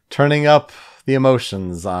turning up the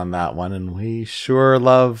emotions on that one. And we sure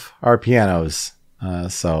love our pianos.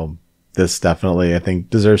 So this definitely, I think,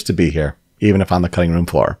 deserves to be here, even if on the cutting room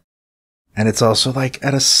floor. And it's also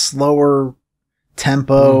at a slower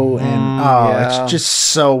tempo it's just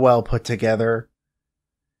so well put together.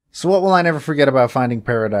 So what will I never forget about Finding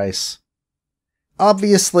Paradise?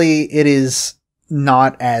 Obviously, it is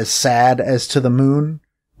not as sad as To the Moon,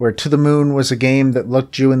 where To the Moon was a game that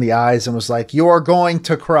looked you in the eyes and was like, you're going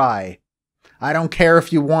to cry. I don't care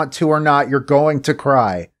if you want to or not, you're going to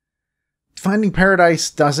cry. Finding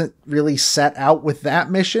Paradise doesn't really set out with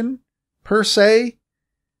that mission, per se,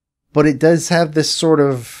 but it does have this sort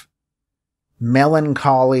of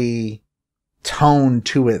melancholy tone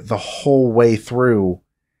to it the whole way through.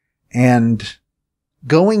 And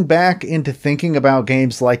going back into thinking about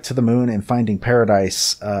games like To the Moon and Finding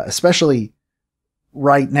Paradise, especially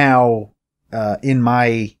right now in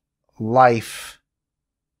my life,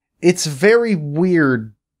 it's very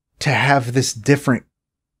weird to have this different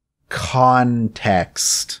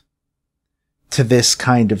context to this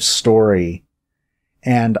kind of story.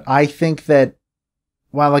 And I think that,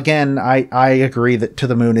 while again, I agree that To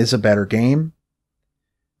the Moon is a better game,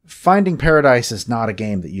 Finding Paradise is not a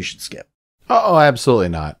game that you should skip. Oh, absolutely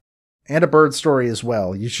not. And a bird story as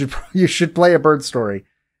well. You should play a bird story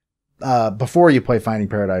before you play Finding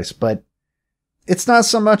Paradise, but it's not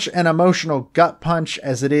so much an emotional gut punch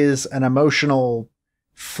as it is an emotional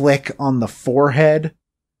flick on the forehead,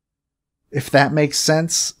 if that makes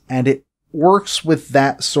sense. And it works with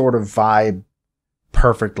that sort of vibe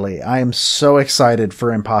perfectly. I am so excited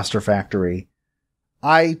for Imposter Factory.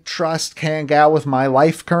 I trust Kangao with my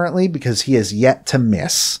life currently because he has yet to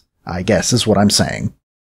miss, I guess is what I'm saying.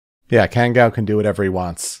 Yeah, Kangao can do whatever he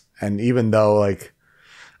wants. And even though, like,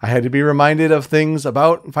 I had to be reminded of things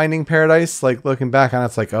about Finding Paradise, like, looking back on it,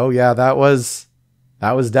 it's like, oh yeah, that was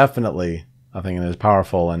definitely a thing that is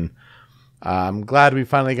powerful. And I'm glad we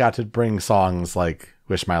finally got to bring songs like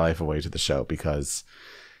Wish My Life Away to the show, because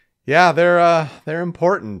yeah, they're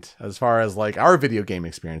important as far as like our video game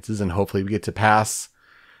experiences, and hopefully we get to pass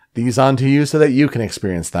these on to you so that you can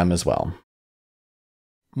experience them as well.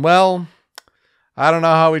 Well, I don't know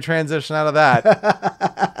how we transition out of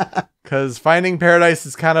that, because Finding Paradise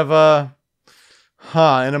is kind of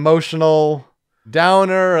an emotional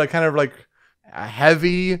downer, a kind of like a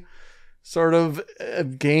heavy sort of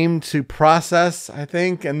game to process, I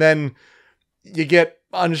think. And then you get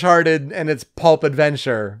Uncharted and its pulp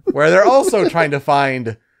adventure, where they're also trying to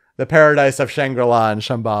find the paradise of Shangri-La and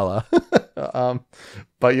Shambhala.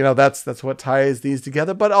 But, you know, that's what ties these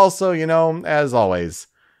together. But also, you know, as always,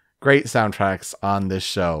 great soundtracks on this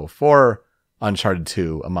show for Uncharted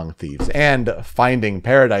 2, Among Thieves, and Finding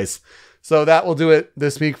Paradise. So that will do it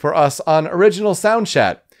this week for us on Original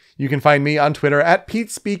Soundchat. You can find me on Twitter at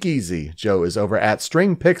PeteSpeakeasy. Joe is over at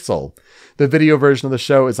StringPixel. The video version of the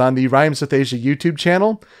show is on the Rhymes with Asia YouTube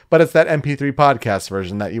channel, but it's that MP3 podcast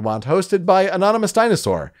version that you want, hosted by Anonymous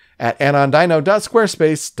Dinosaur at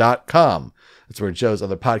anondino.squarespace.com. That's where Joe's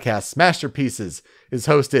other podcast, Masterpieces, is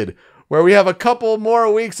hosted, where we have a couple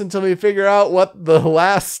more weeks until we figure out what the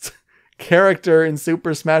last character in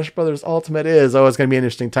Super Smash Bros. Ultimate is. Oh, it's going to be an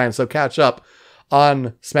interesting time, so catch up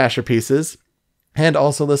on Smasherpieces. And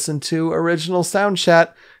also listen to Original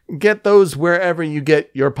Soundchat. Get those wherever you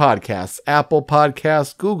get your podcasts. Apple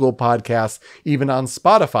Podcasts, Google Podcasts, even on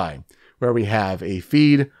Spotify, where we have a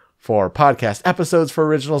feed for podcast episodes for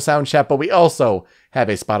Original Soundchat, but we also have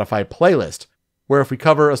a Spotify playlist, where if we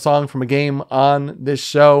cover a song from a game on this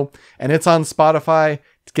show and it's on Spotify,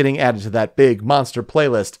 it's getting added to that big monster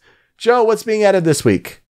playlist. Joe, what's being added this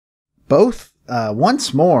week? Both,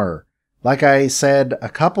 once more, like I said a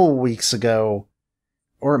couple weeks ago,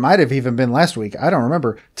 or it might have even been last week, I don't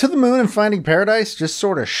remember. To the Moon and Finding Paradise just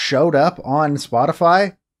sort of showed up on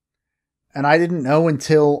Spotify. And I didn't know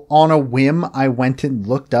until on a whim I went and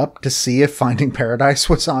looked up to see if Finding Paradise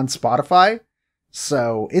was on Spotify.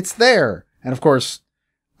 So it's there. And of course,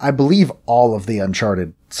 I believe all of the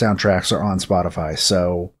Uncharted soundtracks are on Spotify.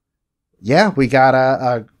 So yeah, we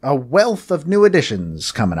got a wealth of new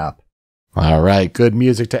additions coming up. All right, good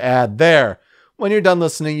music to add there. When you're done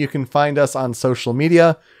listening, you can find us on social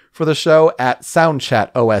media for the show at Soundchat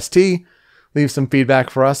OST. Leave some feedback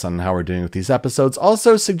for us on how we're doing with these episodes.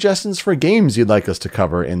 Also, suggestions for games you'd like us to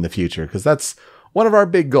cover in the future, because that's one of our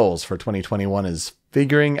big goals for 2021, is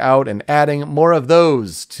figuring out and adding more of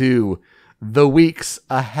those to the weeks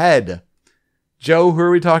ahead. Joe, who are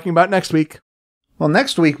we talking about next week? Well,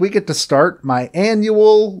 next week we get to start my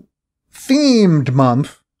annual themed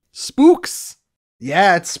month. Spooks!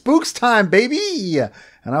 Yeah, it's Spooks time, baby!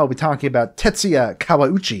 And I'll be talking about Tetsuya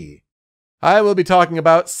Kawauchi. I will be talking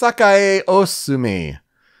about Sakae Osumi.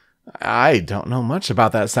 I don't know much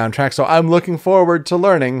about that soundtrack, so I'm looking forward to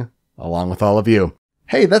learning along with all of you.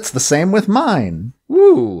 Hey, that's the same with mine.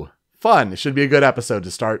 Woo! Fun. It should be a good episode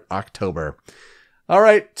to start October. All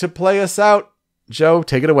right, to play us out, Joe,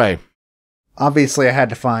 take it away. Obviously, I had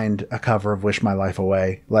to find a cover of Wish My Life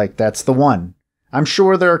Away. Like, that's the one. I'm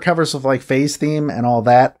sure there are covers of, like, Phase Theme and all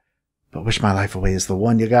that, but Wish My Life Away is the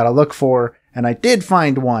one you gotta look for. And I did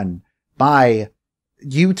find one by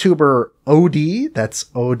YouTuber OD, that's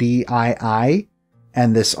ODII,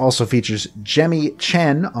 and this also features Jemmy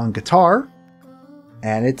Chen on guitar,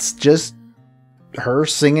 and it's just her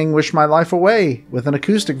singing Wish My Life Away with an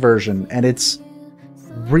acoustic version, and it's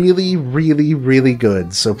really, really, really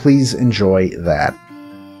good, so please enjoy that.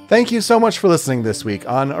 Thank you so much for listening this week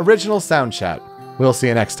on Original Soundchat. We'll see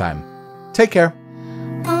you next time. Take care.